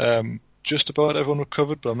 Just about everyone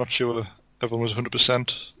recovered, but I'm not sure everyone was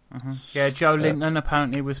 100%. Yeah, Joe Linton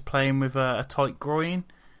apparently was playing with a tight groin.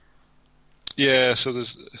 Yeah, so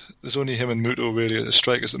there's only him and Muto really as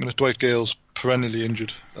strikers. I mean, Dwight Gale's perennially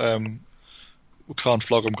injured. We can't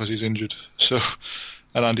flog him because he's injured. So,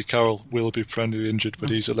 and Andy Carroll will be perennially injured, but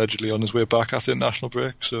he's allegedly on his way back after the international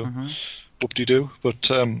break. So, whoop-de-doo. But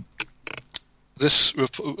a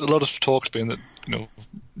lot of talk's been that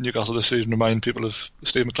Newcastle this season remind people of the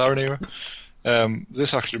Steve McLaren era.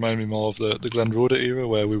 This actually reminded me more of the Glenn Roeder era,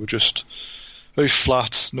 where we were just very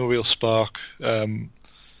flat, no real spark.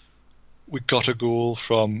 We got a goal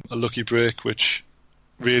from a lucky break, which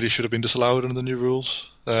really should have been disallowed under the new rules.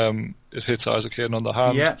 It hits Isaac Hayden on the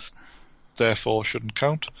hand, therefore shouldn't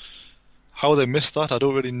count. How they missed that, I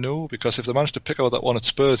don't really know, because if they managed to pick out that one at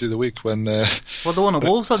Spurs the other week when... the one at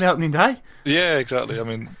Wolves on the opening day? Yeah, exactly. I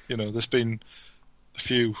mean, there's been a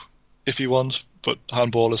few iffy ones, but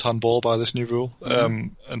handball is handball by this new rule.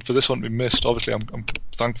 And for this one to be missed, obviously I'm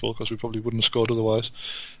thankful, because we probably wouldn't have scored otherwise.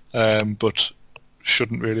 But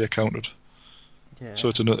shouldn't really have counted. Yeah. So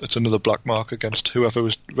it's another black mark against whoever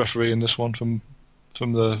was refereeing this one from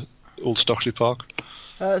the old Stockley Park.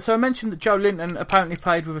 So I mentioned that Joe Linton apparently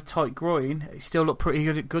played with a tight groin. He still looked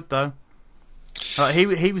pretty good though.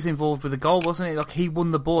 He was involved with the goal, wasn't he? Like, he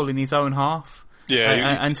won the ball in his own half.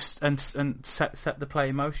 Yeah, and set the play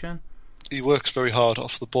in motion. He works very hard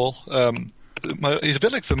off the ball. He's a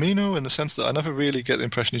bit like Firmino in the sense that I never really get the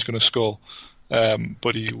impression he's going to score.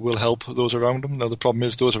 But he will help those around him. Now the problem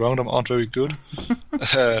is those around him aren't very good.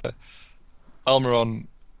 Almiron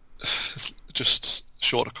just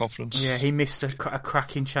short of confidence. Yeah, he missed a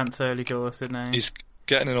cracking chance early doors, didn't he? He's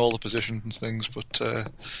getting in all the positions and things, but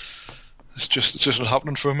it's just not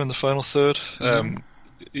happening for him in the final third.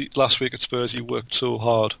 Last week at Spurs, he worked so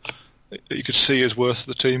hard. You could see his worth of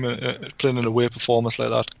the team playing an away performance like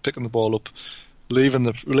that, picking the ball up, relieving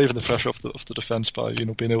the pressure off the defence by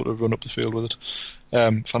being able to run up the field with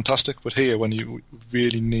it. Fantastic. But here, when you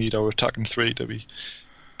really need our attacking three to be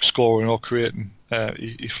scoring or creating,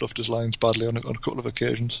 he fluffed his lines badly on a couple of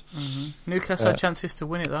occasions. Newcastle had chances to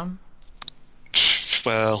win it though.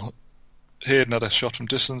 Well, Hayden had a shot from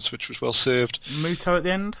distance, which was well saved. Muto at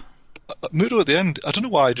the end. Muto at the end. I don't know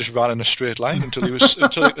why he just ran in a straight line until he was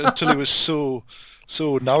until he was so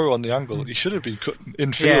narrow on the angle. He should have been cut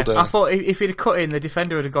infield there. I thought if he'd have cut in, the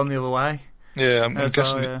defender would have gone the other way. Yeah, I'm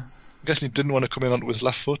guessing he didn't want to come in onto his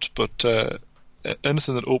left foot, but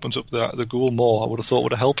anything that opens up the goal more, I would have thought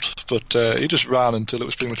would have helped. But he just ran until it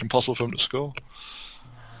was pretty much impossible for him to score.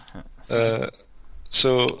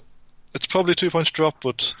 So it's probably 2 points drop,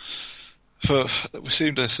 but we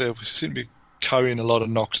seem to be carrying a lot of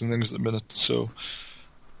knocks and things at the minute. So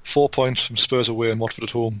 4 points from Spurs away and Watford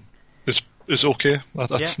at home is okay.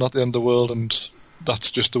 That's not the end of the world, and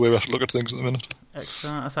that's just the way we have to look at things at the minute.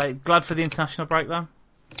 Excellent. I say, glad for the international break then.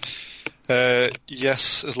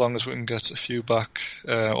 Yes, as long as we can get a few back,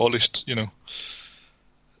 or at least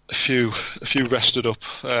a few rested up.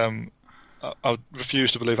 I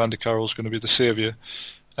refuse to believe Andy Carroll's going to be the saviour.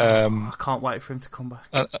 I can't wait for him to come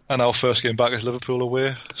back. And our first game back is Liverpool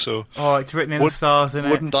away. So it's written in the stars, isn't it?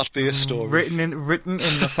 Wouldn't that be a story? Written in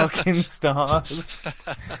the fucking stars.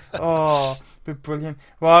 Be brilliant.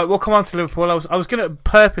 Right, we'll come on to Liverpool. I was going to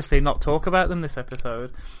purposely not talk about them this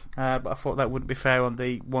episode, but I thought that wouldn't be fair on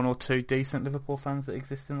the one or two decent Liverpool fans that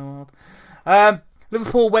exist in the world.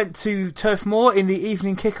 Liverpool went to Turf Moor in the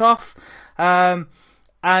evening kickoff.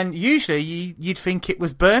 And usually you'd think it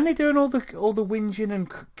was Burnley doing all the whinging and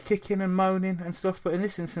kicking and moaning and stuff, but in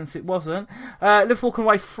this instance it wasn't. Liverpool come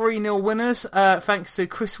away 3-0 winners, thanks to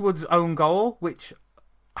Chris Wood's own goal, which,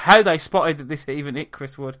 how they spotted that this even hit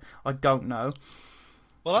Chris Wood, I don't know.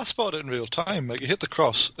 Well, I spotted it in real time. Like, he hit the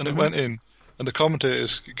cross and it went in, and the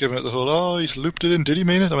commentators giving it the whole, he's looped it in, did he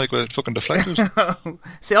mean it? I'm like, well, it fucking deflected.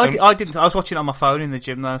 See, I didn't. I was watching it on my phone in the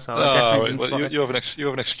gym though, so I definitely didn't spot it. You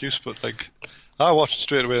have an excuse, but like, I watched it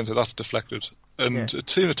straight away and said that's deflected. And it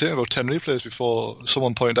seemed to take about 10 replays before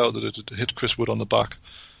someone pointed out that it had hit Chris Wood on the back.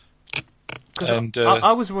 And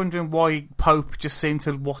I was wondering why Pope just seemed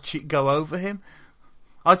to watch it go over him.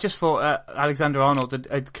 I just thought Alexander Arnold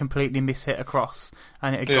had completely mishit a cross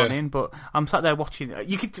and it had gone in, but I'm sat there watching it.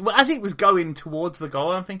 You could, as it was going towards the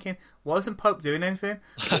goal, I'm thinking, why isn't Pope doing anything?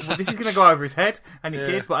 Well, this is going to go over his head, and it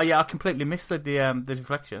did. But I completely missed the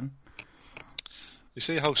deflection. You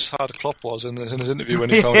see how sad Klopp was in his interview when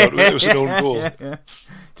he found out it was an own goal. Yeah.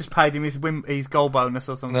 Just paid him his goal bonus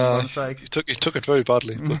or something. No, he took it very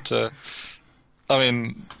badly. But I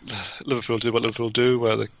mean, Liverpool do what Liverpool do,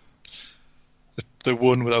 where they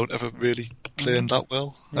won without ever really playing that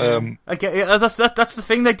well. Yeah. That's the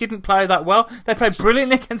thing. They didn't play that well. They played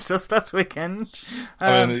brilliantly against us last weekend.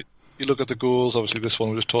 I mean, you look at the goals. Obviously, this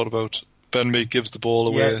one we just talked about. Ben Mee gives the ball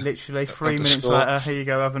away. Yeah, literally 3 minutes later, here you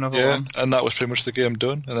go, have another one. And that was pretty much the game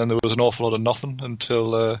done. And then there was an awful lot of nothing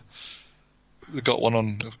until they got one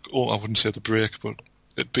on, I wouldn't say the break, but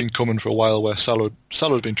it'd been coming for a while where Salah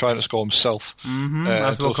had been trying to score himself.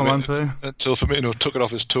 As we'll come on to. Until Firmino took it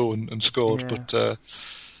off his toe and scored. Yeah.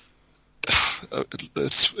 But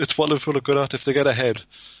it's what Liverpool are good at. If they get ahead,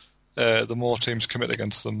 the more teams commit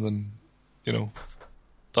against them, then,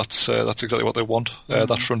 that's exactly what they want.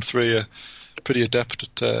 That front three are pretty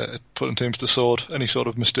adept at putting teams to the sword. Any sort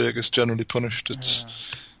of mistake is generally punished. It's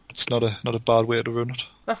not a bad way to run it.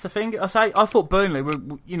 That's the thing. I thought Burnley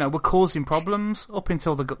were causing problems up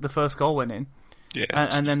until the first goal went in. Yeah.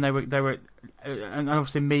 And then they were, and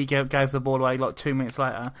obviously Mee gave the ball away like 2 minutes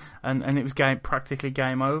later, and it was practically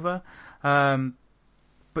game over.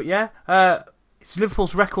 But yeah, it's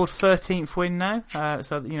Liverpool's record 13th win now,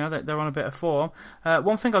 so they're on a bit of form.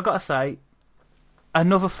 One thing I've got to say,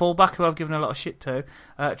 another fullback who I've given a lot of shit to,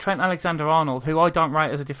 Trent Alexander-Arnold, who I don't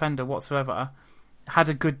rate as a defender whatsoever, had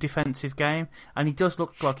a good defensive game, and he does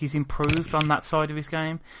look like he's improved on that side of his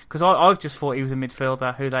game, because I've just thought he was a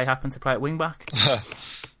midfielder who they happened to play at wing-back.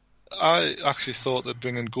 I actually thought that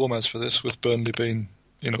bringing Gomez for this, with Burnley being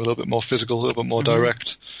a little bit more physical, a little bit more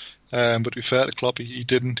direct, but to be fair to Klopp, he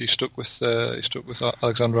didn't. He stuck with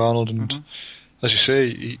Alexander-Arnold, and as you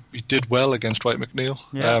say, he did well against Dwight McNeil,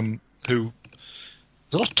 who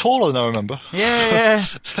is a lot taller than I remember. Yeah.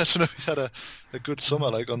 I don't know if he's had a good summer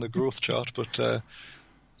on the growth chart, but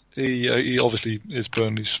he obviously is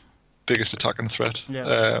Burnley's biggest attacking threat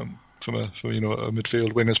from a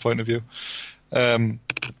midfield winger's point of view, and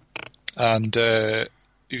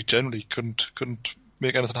he generally couldn't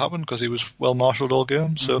make anything happen because he was well marshalled all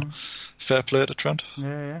game. So fair play to Trent.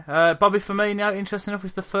 Yeah. Bobby Firmino, interesting enough,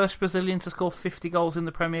 is the first Brazilian to score 50 goals in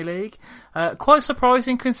the Premier League. Quite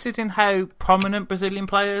surprising considering how prominent Brazilian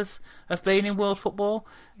players have been in world football.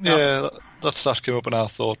 Yeah, that stat came up and I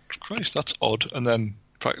thought, Christ, that's odd. And then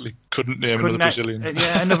practically couldn't name another Brazilian.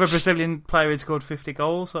 Another Brazilian player who scored 50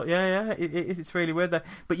 goals. So, it's really weird there.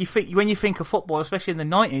 But when you think of football, especially in the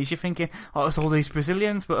 90s, you're thinking, it's all these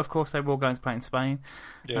Brazilians, but of course they were all going to play in Spain.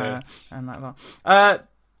 Yeah. And like that.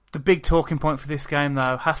 The big talking point for this game,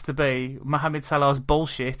 though, has to be Mohamed Salah's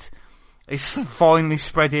bullshit is finally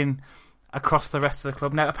spreading across the rest of the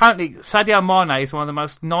club. Now, apparently, Sadio Mane is one of the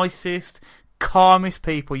most nicest, calmest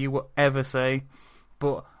people you will ever see,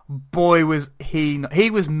 but boy was he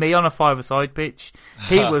was me on a five-a-side pitch.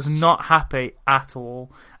 He was not happy at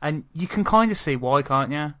all, and you can kind of see why,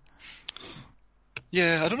 can't you?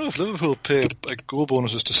 Yeah, I don't know if Liverpool pay goal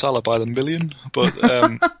bonuses to Salah by the million, but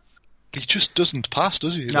he just doesn't pass,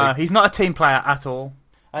 does he? No, he's not a team player at all.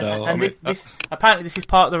 And apparently this is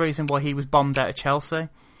part of the reason why he was bombed out of Chelsea,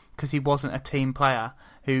 because he wasn't a team player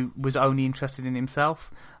who was only interested in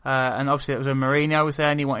himself. And obviously it was when Mourinho was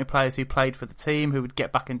there, and he wanted players who played for the team, who would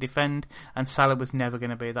get back and defend, and Salah was never going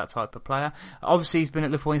to be that type of player. Obviously he's been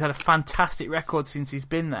at Liverpool, he's had a fantastic record since he's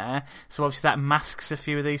been there, so obviously that masks a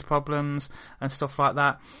few of these problems and stuff like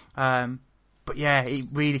that. But yeah, it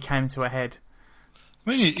really came to a head. I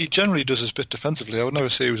mean, he generally does his bit defensively. I would never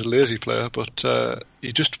say he was a lazy player, but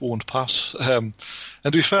he just won't pass. And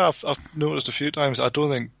to be fair, I've noticed a few times, I don't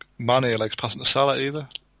think Mane likes passing to Salah either.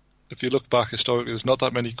 If you look back historically, there's not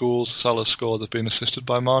that many goals Salah scored that have been assisted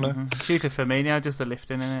by Mane. Usually Firmino does the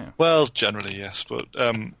lifting, innit? Well, generally, yes, but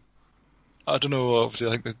I don't know, obviously,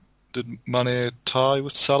 I think did Mane tie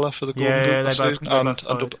with Salah for the Golden Boot last season?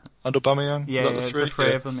 And Aubameyang? Yeah, the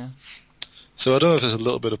three of them, yeah. So I don't know if there's a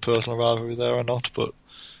little bit of personal rivalry there or not, but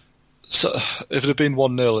if it had been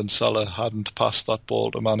 1-0 and Salah hadn't passed that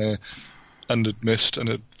ball to Mane and had missed and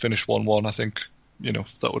had finished 1-1, I think,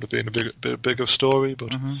 that would have been a bigger story,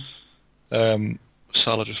 but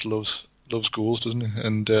Salah just loves goals, doesn't he?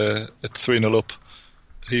 And at 3-0 up,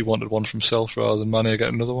 he wanted one for himself rather than Mane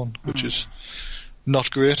getting another one, which is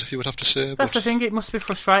not great, you would have to say. That's the thing, it must be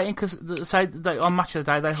frustrating, because on Match of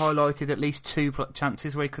the Day they highlighted at least two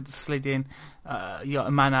chances where he could have slid in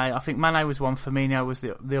Mane. I think Mane was one, Firmino was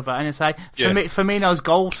the other. And Firmino's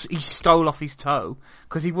goal, he stole off his toe,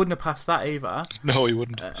 because he wouldn't have passed that either. No, he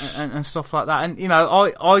wouldn't. And stuff like that. And,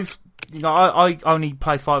 I only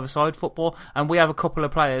play five-a-side football, and we have a couple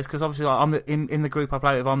of players, because obviously I'm in the group I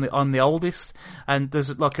play with, I'm the oldest, and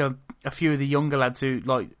there's a few of the younger lads who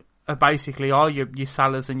basically are your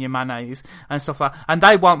Salahs and your Manes and stuff like that, and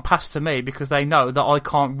they won't pass to me because they know that I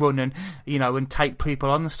can't run and take people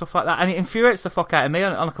on and stuff like that, and it infuriates the fuck out of me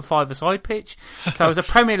on a five-a-side pitch. So as a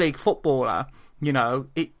Premier League footballer,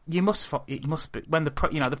 it must be when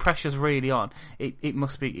the pressure's really on, it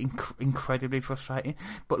must be incredibly frustrating.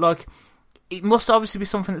 But it must obviously be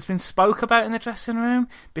something that's been spoke about in the dressing room,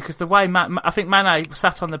 because the way I think Mane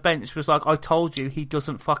sat on the bench was like, I told you he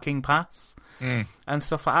doesn't fucking pass. And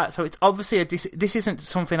stuff like that. So it's obviously this isn't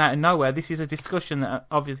something out of nowhere. This is a discussion that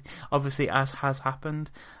obviously has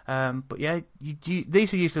happened. But yeah,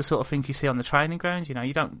 these are usually the sort of things you see on the training ground. You know,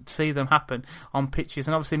 you don't see them happen on pitches.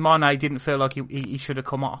 And obviously Mane didn't feel like he should have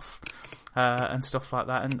come off and stuff like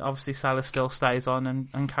that. And obviously Salah still stays on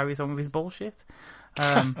and carries on with his bullshit.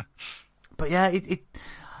 But yeah,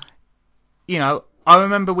 you know, I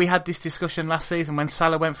remember we had this discussion last season when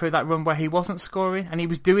Salah went through that run where he wasn't scoring, and he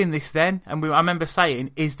was doing this then, and I remember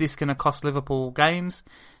saying, is this going to cost Liverpool games?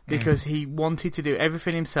 Because he wanted to do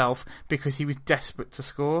everything himself because he was desperate to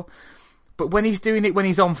score. But when he's doing it when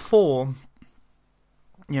he's on form,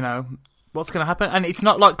 you know, what's going to happen? And it's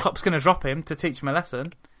not like Klopp's going to drop him to teach him a lesson.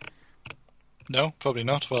 No, probably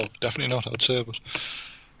not. Well, definitely not, I would say. But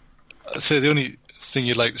I'd say the only thing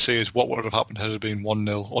you'd like to see is what would have happened had it been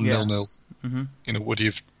 1-0 or 0-0. Mm-hmm. You know, would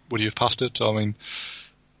you have passed it? I mean,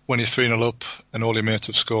 when you're 3-0 up and all your mates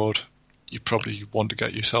have scored, you probably want to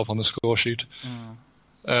get yourself on the score sheet.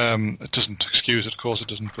 It doesn't excuse it, of course it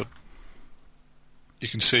doesn't, but you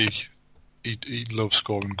can see he loves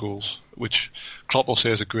scoring goals, which Klopp will say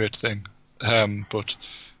is a great thing, but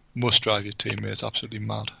must drive your teammates absolutely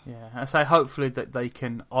mad. Yeah, I say hopefully that they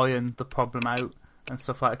can iron the problem out and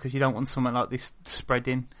stuff like that, because you don't want something like this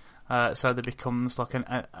spreading. So there becomes like an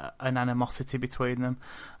animosity between them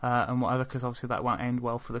and whatever, because obviously that won't end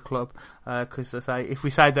well for the club. Because if we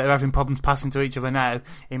say that they're having problems passing to each other now,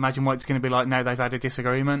 imagine what it's going to be like now they've had a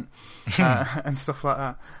disagreement and stuff like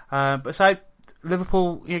that. But so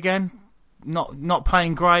Liverpool again, not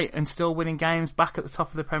playing great and still winning games, back at the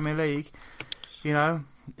top of the Premier League. You know,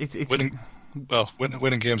 it's winning. Well,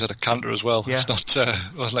 winning games at a canter as well. Yeah. It's not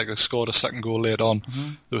it was like they scored a second goal late on. Mm-hmm.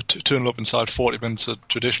 They were turning up inside 40 minutes.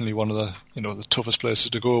 Traditionally, one of the toughest places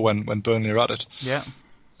to go when Burnley are at it. Yeah,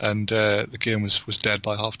 and the game was dead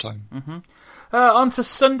by half time. Mm-hmm. On to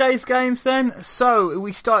Sunday's games then. So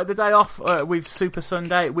we started the day off with Super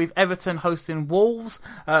Sunday with Everton hosting Wolves.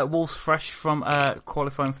 Wolves fresh from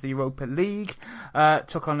qualifying for the Europa League.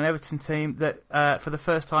 Took on an Everton team that for the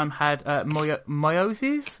first time had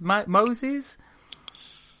Moses?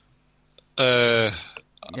 Yeah.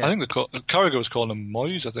 I think Carragher was calling him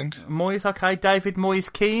Moyes, I think. Moyes, okay. David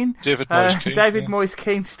Moyes-Keane. David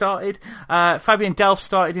Moyes-Keane started. Fabian Delph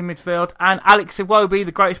started in midfield. And Alex Iwobi,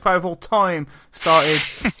 the greatest player of all time, started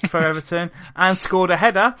for Everton and scored a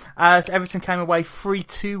header as Everton came away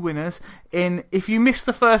 3-2 winners. If you missed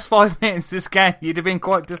the first 5 minutes of this game, you'd have been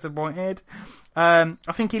quite disappointed. I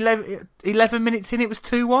think 11 minutes in, it was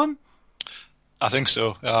 2-1. I think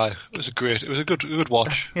so. It was a good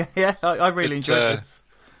watch. yeah, I really enjoyed this.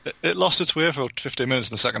 It lost its way for about 15 minutes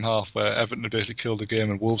in the second half, where Everton had basically killed the game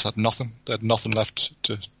and Wolves had nothing. They had nothing left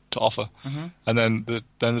to offer. Mm-hmm. And then they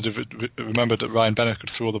remembered that Ryan Bennett could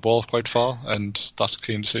throw the ball quite far, and that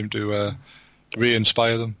seemed to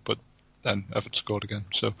re-inspire them. But then Everton scored again,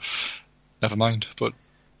 so never mind. But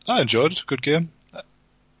I enjoyed it. Good game.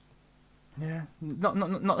 Yeah,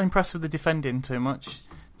 not impressed with the defending too much,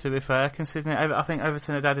 to be fair, considering I think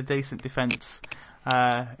Everton had a decent defence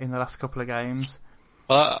in the last couple of games.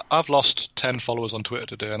 Well, I've lost 10 followers on Twitter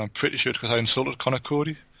today, and I'm pretty sure it's because I insulted Conor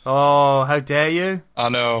Cody. Oh, how dare you! I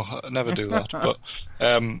know, I never do that. But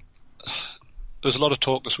there's a lot of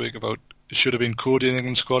talk this week about it should have been Cody in the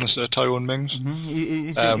England squad instead of Tyrone Mings.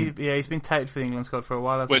 Mm-hmm. He's been touted for the England squad for a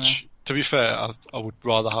while, hasn't he? To be fair, I would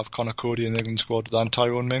rather have Conor Cody in the England squad than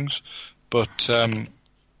Tyrone Mings. But that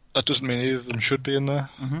doesn't mean either of them should be in there.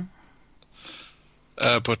 Mm-hmm.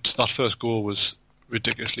 But that first goal was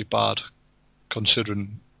ridiculously bad,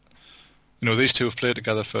 considering these two have played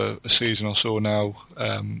together for a season or so now.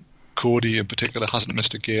 Cody in particular hasn't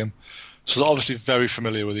missed a game, so they're obviously very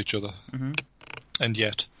familiar with each other. Mm-hmm. And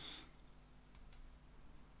yet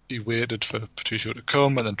he waited for Patricio to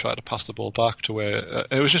come and then tried to pass the ball back to where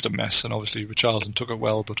it was just a mess. And obviously Richarlison took it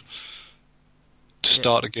well, but to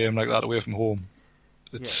start a game like that away from home,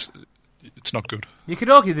 it's not good. You could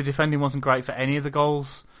argue the defending wasn't great for any of the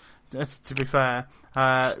goals. To be fair,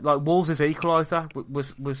 like Wolves' equaliser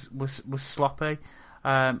was sloppy.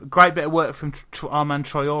 Great bit of work from Armand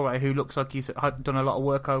Traoré, who looks like he's done a lot of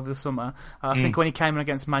work over the summer. I think when he came in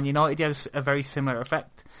against Man United, he had a very similar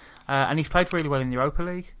effect, and he's played really well in the Europa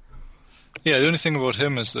League. Yeah, the only thing about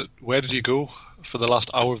him is that where did he go for the last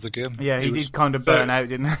hour of the game? Yeah, he did kind of burn out,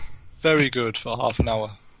 didn't he? Very good for half an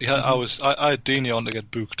hour. I had Dini on to get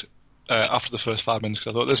booked after the first 5 minutes,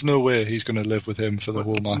 because I thought there's no way he's going to live with him for the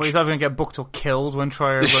whole match. Well, he's either going to get booked or killed when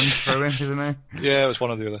Troyer runs through him, isn't he? Yeah, it was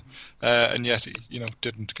one or the other. And yet he,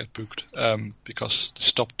 didn't get booked because they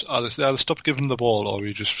stopped. Either stopped giving him the ball or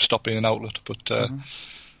he just stopped being an outlet. But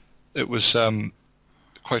it was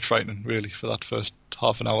quite frightening, really, for that first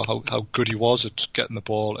half an hour, how good he was at getting the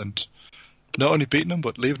ball and not only beating him,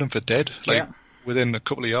 but leaving him for dead, within a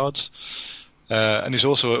couple of yards. And he's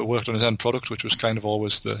also worked on his end product, which was kind of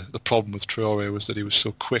always the problem with Traore, was that he was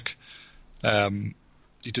so quick.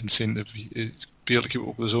 He didn't seem to be able to keep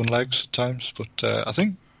up with his own legs at times. But I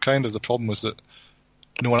think kind of the problem was that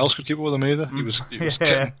no one else could keep up with him either. He was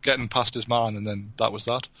getting past his man, and then that was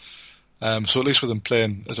that. So at least with him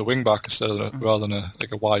playing as a wing-back rather than a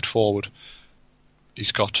wide forward,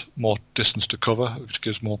 he's got more distance to cover, which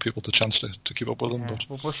gives more people the chance to keep up with him. Yeah.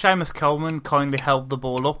 Well, Seamus Coleman kindly held the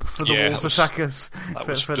ball up for the Wolves attackers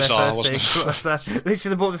for their first equal. Literally,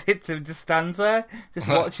 the ball just hits him, just stands there, just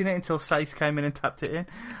watching it until Sace came in and tapped it in.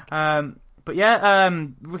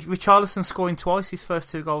 Richarlison scoring twice, his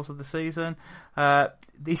first 2 goals of the season.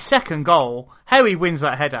 The second goal, how he wins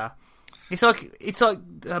that header. It's like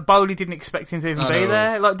Bowley didn't expect him to even be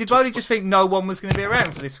there. Like, did Bowley just think no one was going to be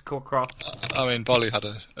around for this cross? I mean, Bowley had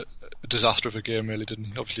a disaster of a game, really, didn't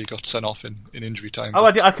he? Obviously, he got sent off in injury time. Oh,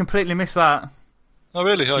 I completely missed that. Oh,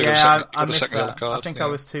 really? Oh, I missed that. Card. I think I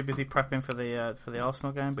was too busy prepping for the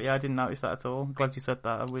Arsenal game, but I didn't notice that at all. I'm glad you said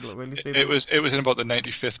that. I would look really stupid. It was in about the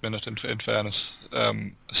 95th minute. In fairness, a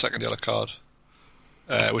second yellow card,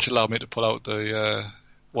 which allowed me to pull out the.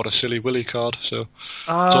 What a silly Willy card. So it's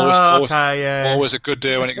always a good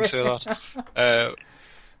day when you can say that.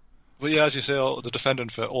 But yeah, as you say, the defending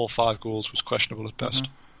for all 5 goals was questionable at best.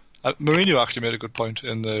 Mourinho actually made a good point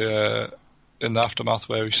in the aftermath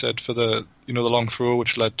where he said for the long throw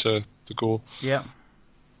which led to the goal. Yeah.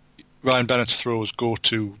 Ryan Bennett's throws go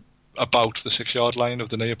to about the 6-yard line of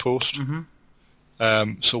the near post.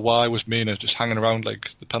 So why was Mina just hanging around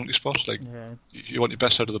like the penalty spot? Like, you want your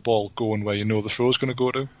best head of the ball going where you know the throw's going to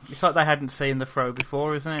go to. It's like they hadn't seen the throw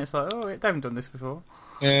before, isn't it? It's like, they haven't done this before.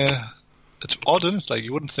 Yeah, it's odd, isn't it? Like,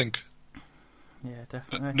 you wouldn't think. Yeah,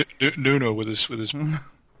 definitely. Nuno with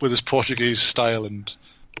his Portuguese style and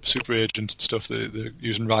super agent and stuff, they're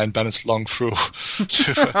using Ryan Bennett's long throw.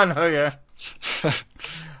 I know, yeah.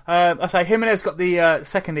 I say Jimenez got the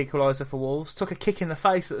second equaliser for Wolves. Took a kick in the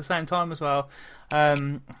face at the same time as well.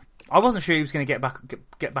 I wasn't sure he was going to get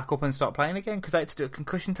back up and start playing again because they had to do a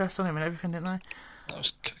concussion test on him and everything, didn't they? I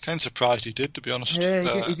was kind of surprised he did, to be honest.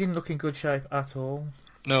 Yeah, he didn't look in good shape at all.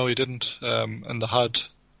 No, he didn't. And they had,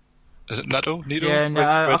 is it Neto? Yeah,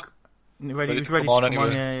 no, he was ready to come on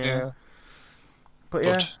anyway. Yeah. But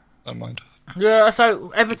yeah, never mind. Yeah, so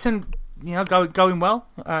Everton. Going well,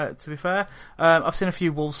 to be fair. I've seen a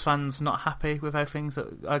few Wolves fans not happy with how things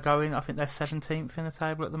are going. I think they're 17th in the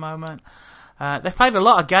table at the moment. They've played a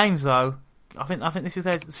lot of games, though. I think this is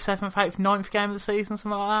their 7th, 8th, 9th game of the season,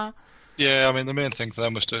 something like that. Yeah, I mean, the main thing for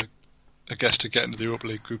them was to get into the Europa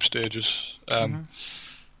League group stages.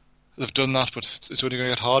 They've done that, but it's only going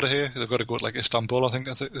to get harder here. They've got to go to, like, Istanbul, I think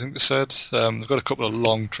they said. They've got a couple of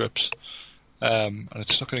long trips. And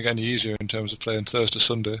it's not going to get any easier in terms of playing Thursday,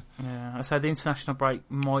 Sunday. Yeah, I say the international break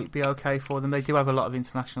might be okay for them. They do have a lot of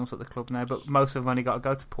internationals at the club now, but most of them only got to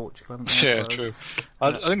go to Portugal, haven't they? Yeah, true.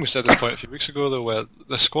 I think we said this point a few weeks ago, though, where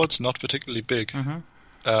the squad's not particularly big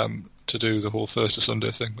to do the whole Thursday,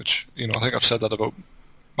 Sunday thing, which, I think I've said that about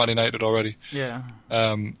Man United already. Yeah.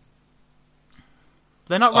 They're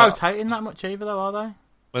not rotating that much either, though, are they?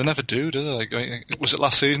 Well, they never do they? Like, was it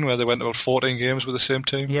last season where they went about 14 games with the same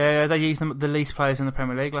team? Yeah, they used the least players in the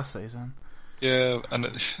Premier League last season. Yeah, and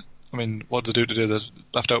what did they do today? They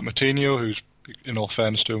left out Moutinho, who's, in all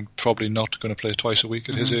fairness to him, probably not going to play twice a week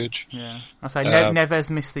at his age. Yeah, I say Neves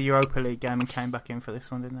missed the Europa League game and came back in for this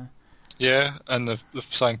one, didn't they? Yeah, and they've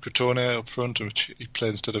signed Crotone up front, which he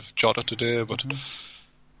played instead of Jota today. But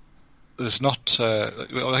there's not. I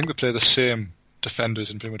think they play the same defenders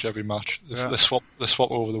in pretty much every match. They swap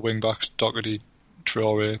over the wing backs, Doherty,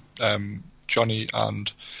 Traore, Johnny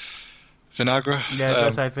and Vinagre. Yeah, I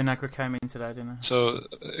say Vinagre came in today, didn't he? So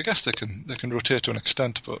I guess they can rotate to an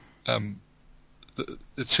extent, but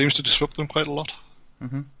it seems to disrupt them quite a lot.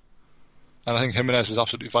 And I think Jimenez is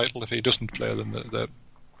absolutely vital. If he doesn't play, then they're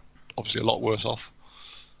obviously a lot worse off.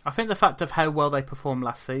 I think the fact of how well they performed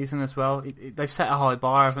last season as well, they've set a high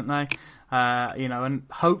bar, haven't they? And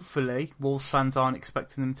hopefully Wolves fans aren't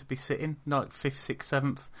expecting them to be sitting like 5th, 6th,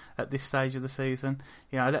 7th at this stage of the season.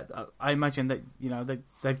 I imagine that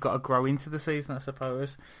they've got to grow into the season, I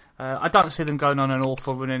suppose. I don't see them going on an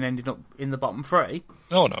awful run and ending up in the bottom 3.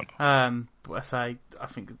 No. But I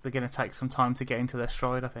think they're going to take some time to get into their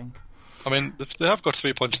stride, I think. I mean, they have got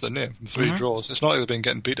 3 points to their name from 3 draws. It's not like they've been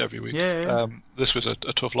getting beat every week. Yeah. This was a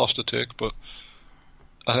tough loss to take, but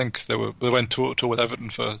I think they went toe-to-toe with Everton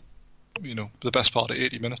for, the best part of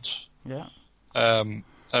 80 minutes. Yeah.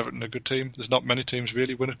 Everton, a good team. There's not many teams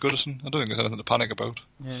really win at Goodison. I don't think there's anything to panic about.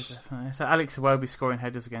 Yeah, definitely. So Alex Iwobi scoring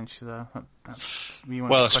headers against you, though.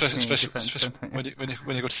 Especially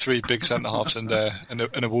when you got 3 big centre halves and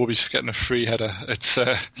Iwobi's getting a free header, it's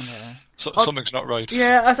something's not right.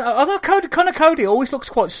 Yeah, although Conor Cody always looks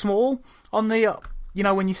quite small on the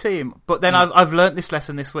when you see him. But then I've learnt this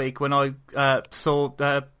lesson this week when I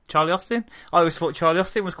saw Charlie Austin. I always thought Charlie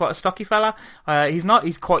Austin was quite a stocky fella. He's not.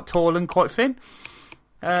 He's quite tall and quite thin.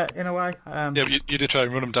 In a way. But you did try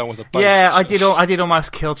and run him down with a bike. Yeah, I did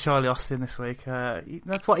almost kill Charlie Austin this week.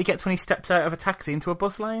 That's what he gets when he steps out of a taxi into a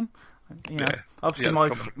bus lane. Obviously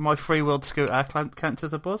my free-wheeled scooter counts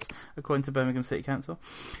as a bus, according to Birmingham City Council.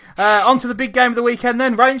 On to the big game of the weekend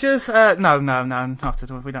then. Rangers? No, not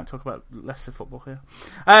at all. We don't talk about Leicester football here.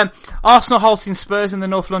 Arsenal hosting Spurs in the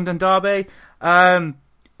North London derby.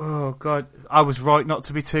 Oh God, I was right not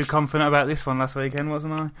to be too confident about this one last weekend,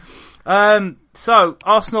 wasn't I? So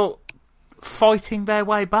Arsenal fighting their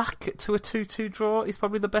way back to a 2-2 draw is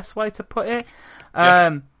probably the best way to put it.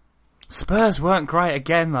 Spurs weren't great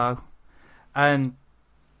again though, and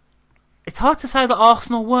it's hard to say that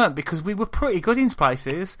Arsenal weren't because we were pretty good in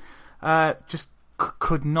places. Just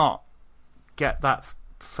could not get that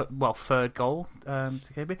third goal to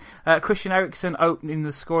keep it. Christian Eriksen opening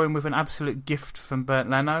the scoring with an absolute gift from Bernd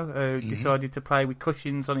Leno, who decided to play with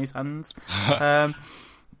cushions on his hands.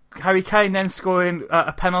 Harry Kane then scoring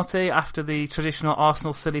a penalty after the traditional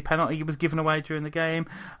Arsenal silly penalty was given away during the game.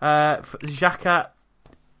 Xhaka,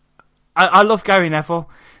 I love Gary Neville,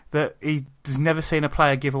 that he's never seen a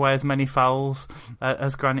player give away as many fouls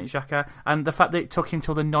as Granit Xhaka, and the fact that it took him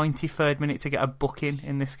till the 93rd minute to get a booking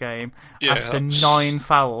in this game after 9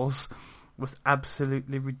 fouls was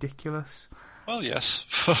absolutely ridiculous. Well, yes.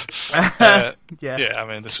 Yeah, I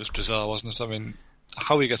mean, this was bizarre, wasn't it? I mean,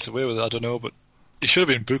 how he gets away with it, I don't know, but he should have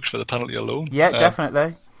been booked for the penalty alone. Yeah,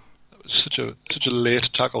 definitely. It was such a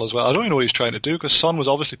late tackle as well. I don't even know what he's trying to do, because Son was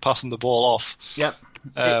obviously passing the ball off. Yep.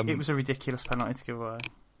 It was a ridiculous penalty to give away.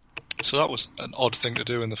 So that was an odd thing to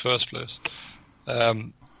do in the first place.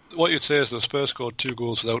 What you'd say is the Spurs scored 2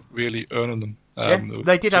 goals without really earning them.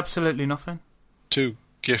 They did absolutely nothing. 2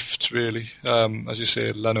 gifts, really. As you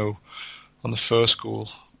say, Leno on the first goal.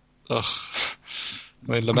 Ugh.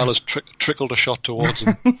 I mean, Lamella's trickled a shot towards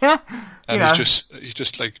him, and he's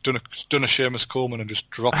just like done a Seamus Coleman and just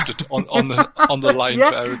dropped it on the line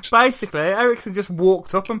for Eriksen. Basically, Eriksen just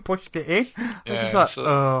walked up and pushed it in.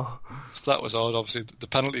 So that was odd. Obviously, the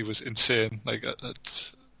penalty was insane, like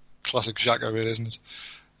it's classic Xhaka, really, isn't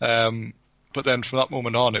it? But then from that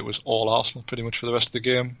moment on, it was all Arsenal pretty much for the rest of the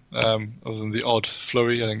game, other than the odd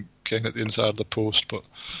flurry. I think Kane at the inside of the post, but.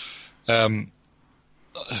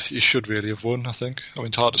 You should really have won, I think. I mean,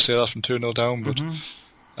 it's hard to say that from 2-0 down, but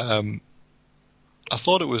I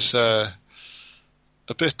thought it was a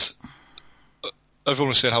bit... everyone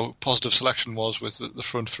was saying how positive selection was with the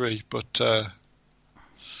front 3, but at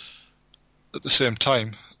the same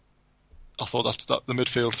time, I thought that the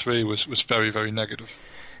midfield 3 was very, very negative.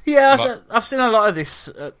 Yeah, I've seen a lot of this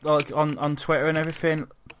like on Twitter and everything,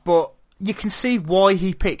 but you can see why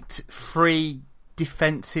he picked 3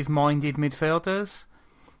 defensive-minded midfielders.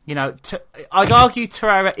 I'd argue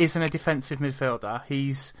Torreira isn't a defensive midfielder.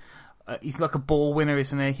 He's like a ball winner,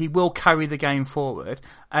 isn't he? He will carry the game forward.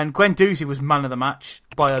 And Guendouzi was man of the match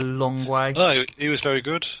by a long way. Oh, he was very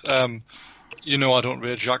good. I don't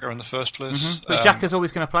rate Xhaka in the first place. But Xhaka's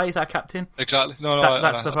always going to play. He's our captain. Exactly.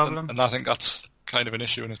 That's the problem. And I think that's kind of an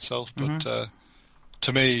issue in itself. But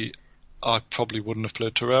to me, I probably wouldn't have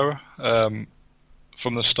played Torreira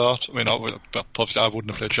from the start. I mean, obviously I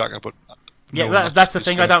wouldn't have played Xhaka, but... Yeah, that's the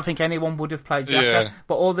thing. I don't think anyone would have played Xhaka. Yeah.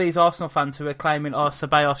 But all these Arsenal fans who are claiming,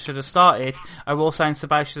 Ceballos should have started, are all saying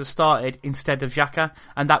Ceballos should have started instead of Xhaka,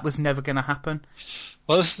 and that was never going to happen.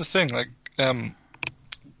 Well, this is the thing. Like,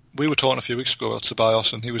 we were talking a few weeks ago about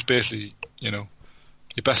Ceballos, and he was basically, your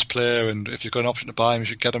best player, and if you've got an option to buy him, you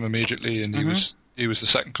should get him immediately. And he was the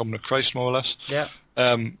second coming of Christ, more or less. Yeah.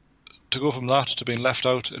 To go from that to being left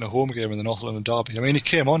out in a home game in the North London derby. I mean, he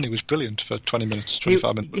came on, he was brilliant for 20 minutes,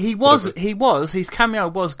 25 minutes. He was. His cameo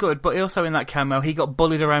was good, but also in that cameo, he got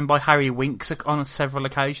bullied around by Harry Winks on several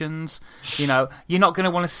occasions. You're not going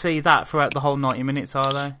to want to see that throughout the whole 90 minutes,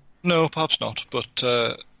 are they? No, perhaps not.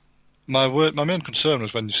 But my main concern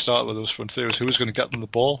was when you started with those front 3 was who was going to get them the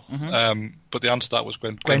ball. But the answer to that was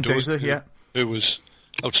Guendouzi, who was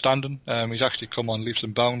outstanding. He's actually come on leaps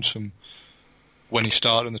and bounds from when he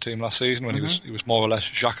started in the team last season, when he was more or less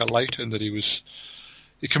Xhaka light, in that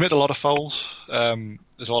he committed a lot of fouls.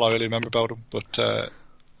 Is all I really remember about him. But I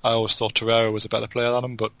always thought Torreira was a better player than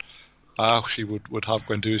him. But I actually would have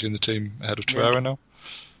Guendouzi in the team ahead of Torreira now.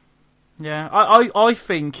 Yeah, I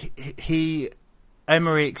think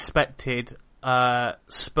Emery expected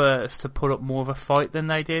Spurs to put up more of a fight than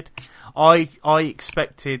they did. I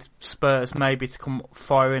expected Spurs maybe to come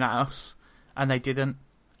firing at us, and they didn't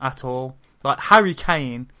at all. Like Harry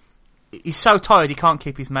Kane, he's so tired he can't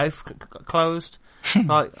keep his mouth closed.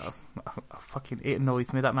 Like, fucking, it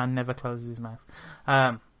annoys me that man never closes his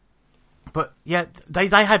mouth. But yeah, they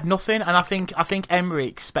had nothing, and I think Emery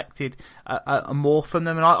expected more from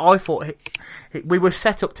them, and I thought we were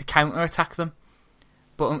set up to counter attack them,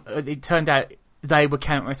 but it turned out they were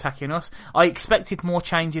counter attacking us. I expected more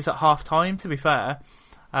changes at half time, to be fair,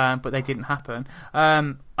 but they didn't happen.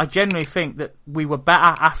 I generally think that we were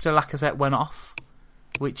better after Lacazette went off,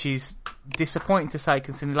 which is disappointing to say,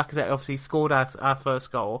 considering Lacazette obviously scored our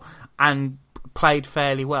first goal and played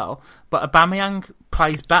fairly well, but Aubameyang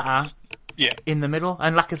plays better. Yeah. In the middle,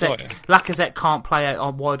 and Lacazette can't play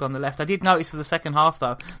out wide on the left. I did notice for the second half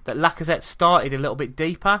though that Lacazette started a little bit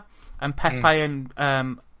deeper, and Pepe and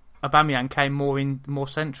Aubameyang came more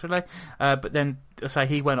centrally. But then, say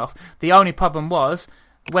he went off. The only problem was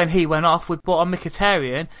when he went off, we brought on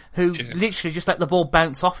Mkhitaryan, who literally just let the ball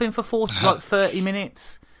bounce off him for 30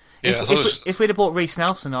 minutes. Yeah, if we'd have brought Reece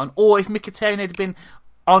Nelson on, or if Mkhitaryan had been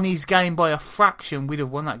on his game by a fraction, we'd have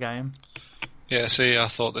won that game. Yeah, see, I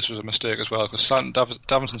thought this was a mistake as well, because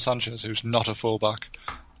Davinson Sanchez, who's not a fullback,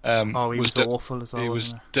 he was awful as well. He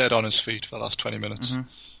was dead on his feet for the last 20 minutes.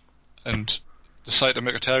 And the sight of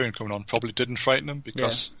Mkhitaryan coming on probably didn't frighten him,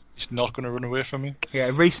 because he's not going to run away from you.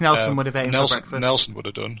 Yeah, Reece Nelson would have ate him for breakfast. Nelson would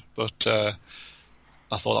have done, but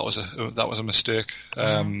I thought that was a mistake.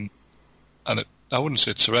 And I wouldn't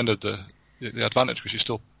say it surrendered the advantage, because you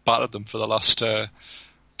still battered them for the last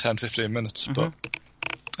 10-15 minutes. But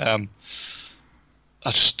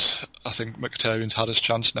I think Mkhitaryan's had his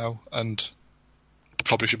chance now, and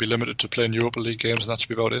probably should be limited to playing Europa League games, and that should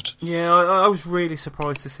be about it. Yeah, I was really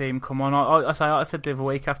surprised to see him come on. I said the other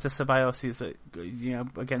week after Ceballos'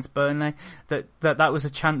 against Burnley that was a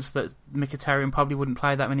chance that Mkhitaryan probably wouldn't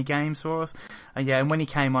play that many games for us. And when he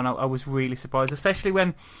came on, I was really surprised, especially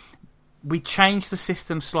when we changed the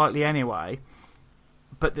system slightly anyway.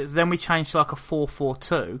 But then we changed to like a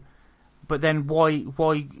 4-4-2. But then why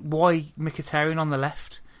Mkhitaryan on the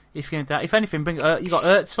left? If you if anything, you got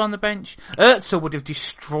Özil on the bench. Özil would have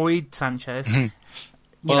destroyed Sanchez. Even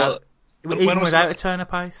without a turn of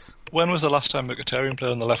pace. When was the last time Mkhitaryan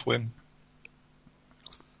played on the left wing?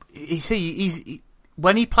 You see,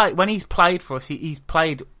 when he's played for us, he's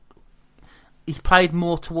played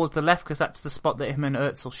more towards the left, because that's the spot that him and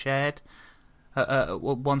Özil shared at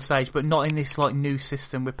one stage, but not in this like new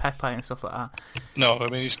system with Pepe and stuff like that. No, I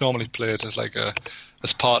mean, he's normally played as like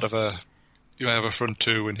as part of you may have a front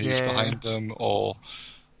two and he's behind them, or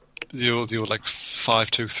the old like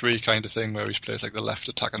 5-2-3 kind of thing where he plays like the left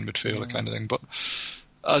attacking midfielder kind of thing. But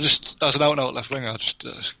I just, as an out and out left winger, I just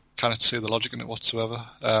can't see the logic in it whatsoever.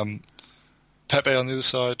 Pepe on the other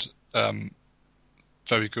side,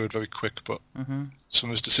 very good, very quick, but some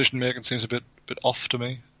of his decision making seems a bit off to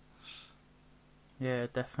me. Yeah,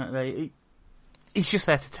 definitely. He's just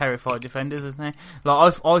there to terrify defenders, isn't he?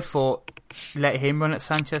 Like I thought, let him run at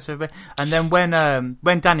Sanchez for a bit, and then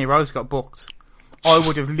when Danny Rose got booked, I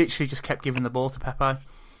would have literally just kept giving the ball to Pepe,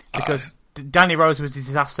 because Danny Rose was a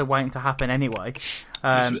disaster waiting to happen anyway.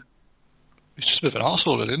 He's just a bit of an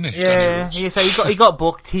arsehole, isn't he? Yeah. So he got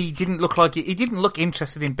booked. He didn't look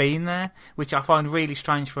interested in being there, which I find really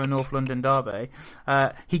strange for a North London derby.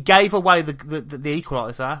 He gave away the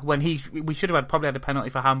equaliser when we should have probably had a penalty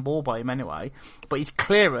for handball by him anyway. But his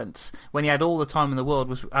clearance, when he had all the time in the world,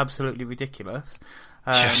 was absolutely ridiculous.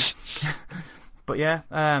 Yes. But yeah,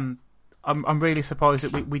 I'm really surprised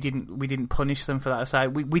that we didn't punish them for that. So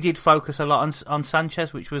we did focus a lot on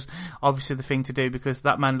Sanchez, which was obviously the thing to do, because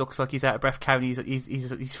that man looks like he's out of breath carrying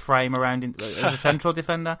his frame around as a central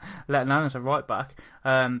defender, let alone as a right back.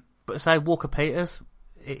 But say Walker Peters,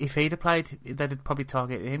 if he'd have played, they'd have probably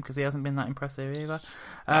targeted him, because he hasn't been that impressive either.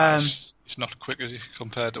 He's not quick, is he,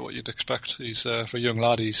 compared to what you'd expect? He's for a young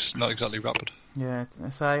lad, he's not exactly rapid. Yeah, I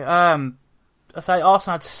say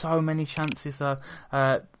Arsenal had so many chances though.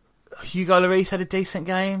 Hugo Lloris had a decent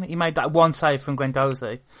game. He made that one save from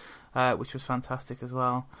Guendouzi, which was fantastic as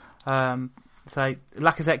well. So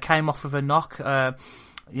Lacazette came off with a knock.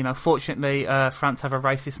 Fortunately, France have a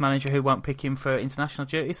racist manager who won't pick him for international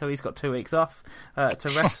duty, so he's got 2 weeks off to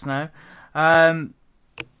rest now.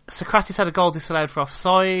 Socrates had a goal disallowed for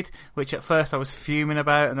offside, which at first I was fuming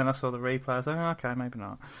about, and then I saw the replay. I was like, okay, maybe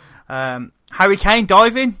not. Harry Kane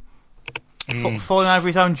diving, falling over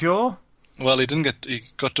his own jaw. Well, he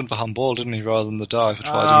got done for handball, didn't he, rather than the dive?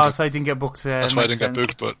 So he didn't get booked there. That's why he didn't get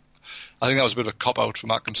booked, but I think that was a bit of a cop-out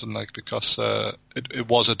from Atkinson, because it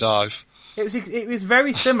was a dive. It was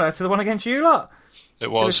very similar to the one against you lot. It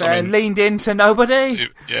was. Leaned into nobody.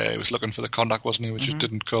 He was looking for the contact, wasn't he? Which just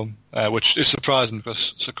didn't come. Which is surprising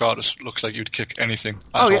because Socrates looks like you'd kick anything.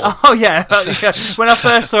 Oh yeah. When I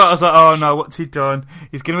first saw it, I was like, oh no, what's he done?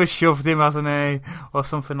 He's going to have shoved him, hasn't he? Or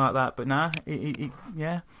something like that. But nah,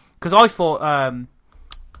 yeah. Because I thought,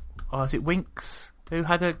 is it Winks who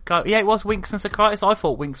had a go? Yeah, it was Winks and Socrates. I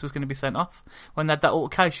thought Winks was going to be sent off when they had that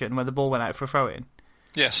altercation where the ball went out for a throw-in.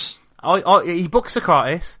 Yes. He booked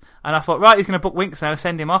Socrates, and I thought, right, he's going to book Winks now,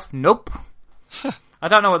 send him off. Nope. I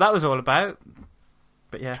don't know what that was all about.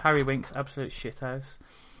 But yeah, Harry Winks, absolute shithouse.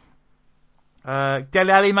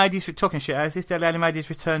 Dele Alli made his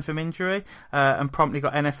return from injury, and promptly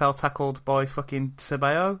got NFL tackled by fucking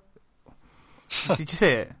Ceballos. Did you see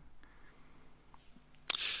it?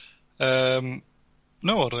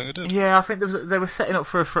 No, I don't think I did. Yeah, I think they were setting up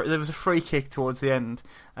for there was a free kick towards the end,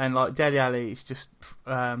 and like Dele Alli is just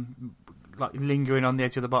like lingering on the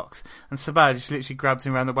edge of the box, and Ceballos just literally grabs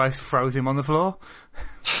him around the waist, throws him on the floor.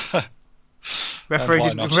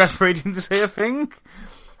 Referee didn't see a thing.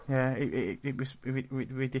 Yeah, it was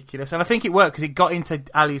ridiculous, and I think it worked because it got into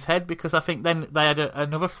Ali's head, because I think then they had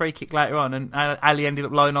another free kick later on, and Ali ended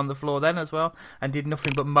up lying on the floor then as well, and did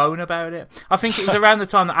nothing but moan about it. I think it was around the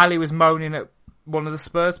time that Ali was moaning at one of the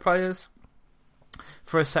Spurs players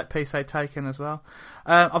for a set piece they'd taken as well.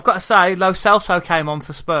 I've got to say, Lo Celso came on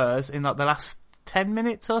for Spurs in like the last 10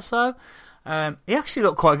 minutes or so. He actually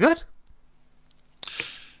looked quite good.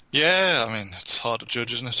 Yeah, I mean, it's hard to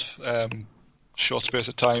judge, isn't it? Short space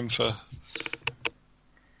of time for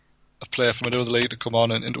a player from another league to come on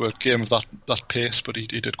and into a game of that pace, but he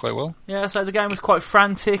did quite well. Yeah, so the game was quite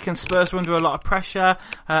frantic, and Spurs were under a lot of pressure,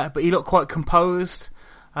 but he looked quite composed.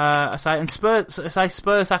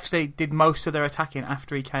 Spurs actually did most of their attacking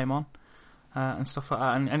after he came on, and stuff like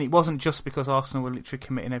that. And it wasn't just because Arsenal were literally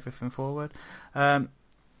committing everything forward. I'm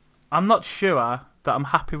not sure that I'm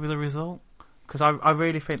happy with the result, because I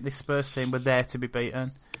really think this Spurs team were there to be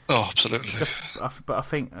beaten. Oh, absolutely. But I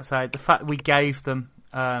think the fact we gave them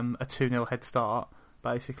a 2-0 head start,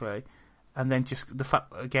 basically, and then just the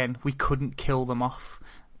fact again we couldn't kill them off.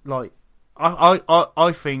 Like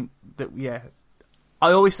I think that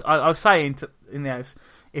I was saying in the house,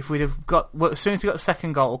 if we'd have as soon as we got the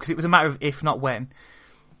second goal, because it was a matter of if not when,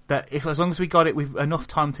 that if as long as we got it with enough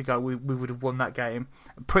time to go, we would have won that game.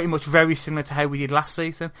 Pretty much very similar to how we did last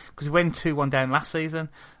season, because we went 2-1 down last season,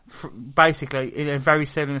 basically in a very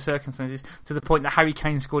similar circumstances, to the point that Harry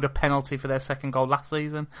Kane scored a penalty for their second goal last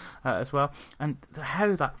season as well. And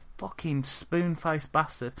how that fucking spoon-faced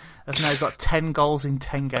bastard has now got 10 goals in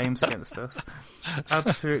 10 games against us.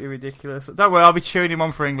 Absolutely ridiculous. Don't worry, I'll be cheering him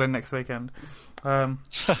on for England next weekend. But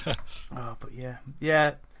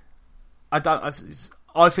yeah.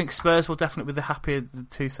 I think Spurs will definitely be the happier the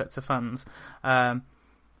two sets of fans.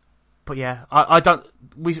 But yeah, I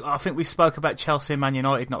think we spoke about Chelsea and Man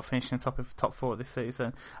United not finishing top four this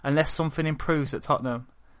season. Unless something improves at Tottenham,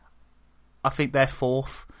 I think they're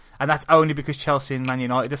fourth. And that's only because Chelsea and Man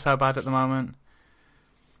United are so bad at the moment.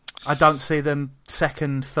 I don't see them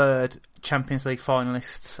second, third Champions League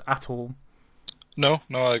finalists at all. No,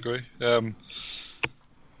 I agree.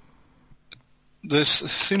 They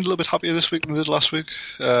seemed a little bit happier this week than they did last week,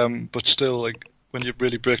 but still, like when you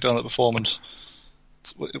really break down the performance,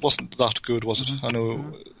 it wasn't that good, was it? I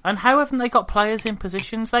know. And how haven't they got players in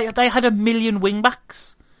positions? They had 1 million wing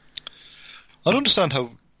backs. I don't understand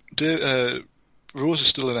how Rose is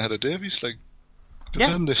still in ahead of Davies. Like,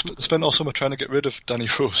 they spent all summer trying to get rid of Danny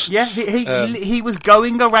Rose. Yeah, he was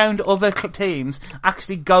going around other teams,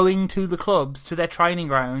 actually going to the clubs, to their training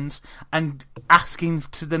grounds, and asking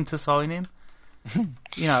them to sign him.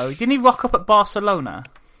 You know, didn't he rock up at Barcelona?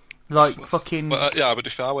 Like fucking. But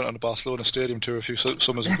if I went on a Barcelona stadium tour a few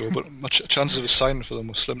summers ago, but my chances of signing for them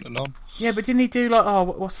was slim to none. Yeah, but didn't he do like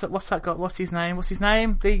what's that guy? What's his name?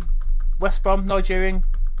 The West Brom Nigerian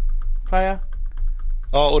player.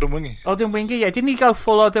 Oh, Odemwingie. Odemwingie, yeah. Didn't he go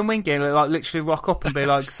full Odemwingie, like literally rock up and be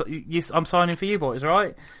like, I'm signing for you boys,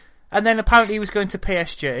 right? And then apparently he was going to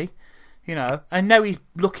PSG, you know, and now he's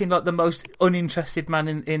looking like the most uninterested man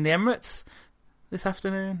in the Emirates this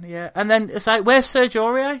afternoon, yeah. And then it's like, where's Serge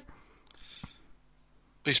Aurier?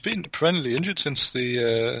 He's been perennially injured since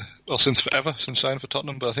since forever, since signing for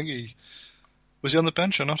Tottenham, but I think was he on the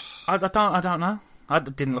bench or not? I don't know. I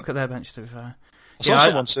didn't look at their bench, to be fair. I saw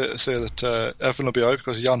someone say that everything will be alright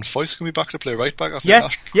because Jan Foyth can be back to play right back after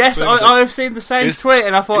the Yes, I've seen the same tweet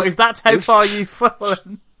and I thought, is that how far you've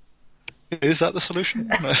fallen? Is that the solution?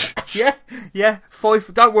 yeah.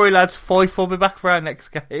 Foyth, don't worry lads, Foyth will be back for our next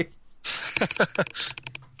game.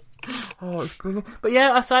 Oh, it's brilliant. But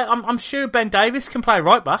yeah, I say, I'm sure Ben Davies can play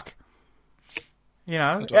right back. You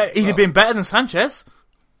know, he'd have been better than Sanchez.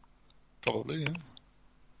 Probably, yeah.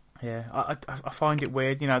 Yeah, I find it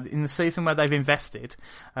weird, you know, in the season where they've invested,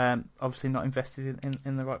 obviously not invested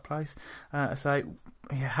in the right place. I say,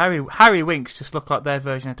 yeah, Harry Winks just looked like their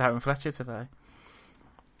version of Darren Fletcher today.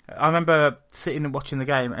 I remember sitting and watching the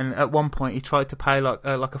game, and at one point he tried to play like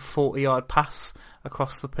a 40-yard pass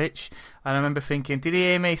across the pitch, and I remember thinking, did he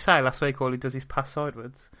hear me say last week all he does is pass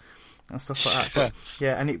sideways and stuff like that? But,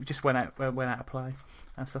 yeah, and it just went out of play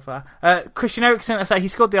and stuff like that. Christian Eriksen, I say he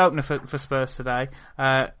scored the opener for Spurs today.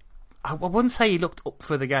 I wouldn't say he looked up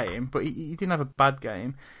for the game, but he didn't have a bad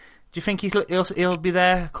game. Do you think he'll be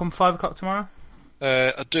there come 5 o'clock tomorrow?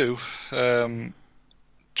 I do,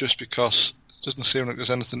 just because it doesn't seem like there's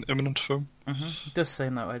anything imminent for him. Mm-hmm. It does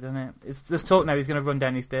seem that way, doesn't it? There's talk now he's going to run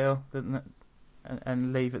down his deal, doesn't it,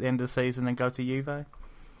 and leave at the end of the season and go to Juve.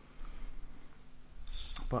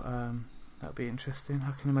 But that'd be interesting.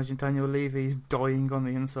 I can imagine Daniel Levy's dying on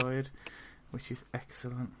the inside, which is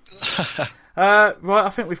excellent. Right, I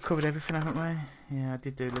think we've covered everything, haven't we? Yeah, I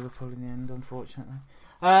did do Liverpool in the end, unfortunately.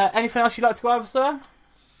 Anything else you'd like to go over, sir?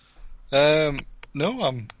 No,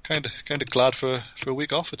 I'm kind of glad for a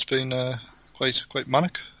week off. It's been quite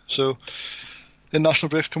manic. So, international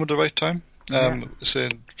break's come at the right time.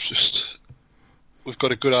 Saying just we've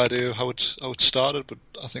got a good idea of how it started, but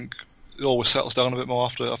I think it always settles down a bit more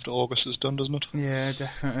after August is done, doesn't it? Yeah,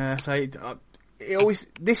 definitely. So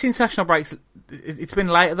this international breaks. It's been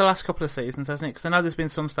later the last couple of seasons, hasn't it? Because I know there's been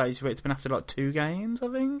some stages where it's been after like 2 games, I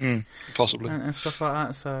think, possibly, and stuff like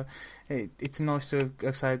that. So it's nice to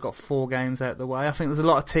have got 4 games out of the way. I think there's a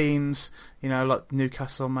lot of teams, you know, like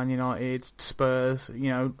Newcastle, Man United, Spurs, you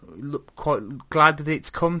know, look quite glad that it's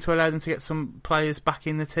come to allow them to get some players back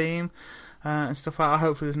in the team. And stuff like that.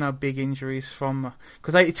 Hopefully there's no big injuries from...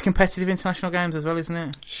 Because it's competitive international games as well, isn't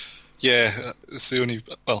it? Yeah, it's the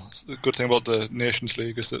good thing about the Nations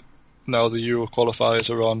League is that now the Euro qualifiers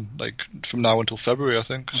are on, like, from now until February, I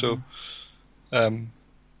think. Mm-hmm. So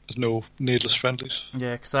there's no needless friendlies.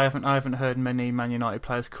 Yeah, because I haven't heard many Man United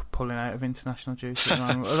players pulling out of international duty.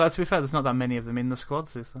 Although, to be fair, there's not that many of them in the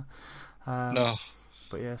squads, is there? No.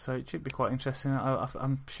 But yeah, so it should be quite interesting.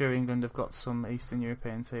 I'm sure England have got some Eastern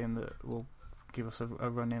European team that will give us a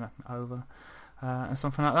run in over and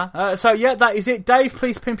something like that. So yeah, that is it. Dave,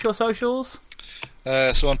 please pimp your socials.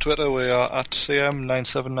 So on Twitter we are at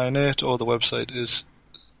CM9798, or the website is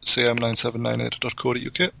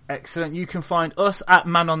cm9798.co.uk. Excellent. You can find us at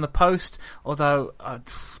Man on the Post, although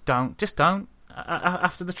don't.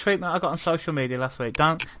 After the treatment I got on social media last week,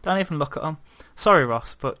 don't even look at them. Sorry,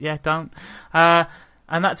 Ross, but yeah, don't.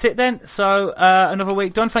 And that's it then. So another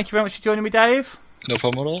week done. Thank you very much for joining me, Dave. No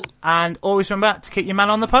problem at all. And always remember to keep your man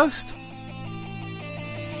on the post.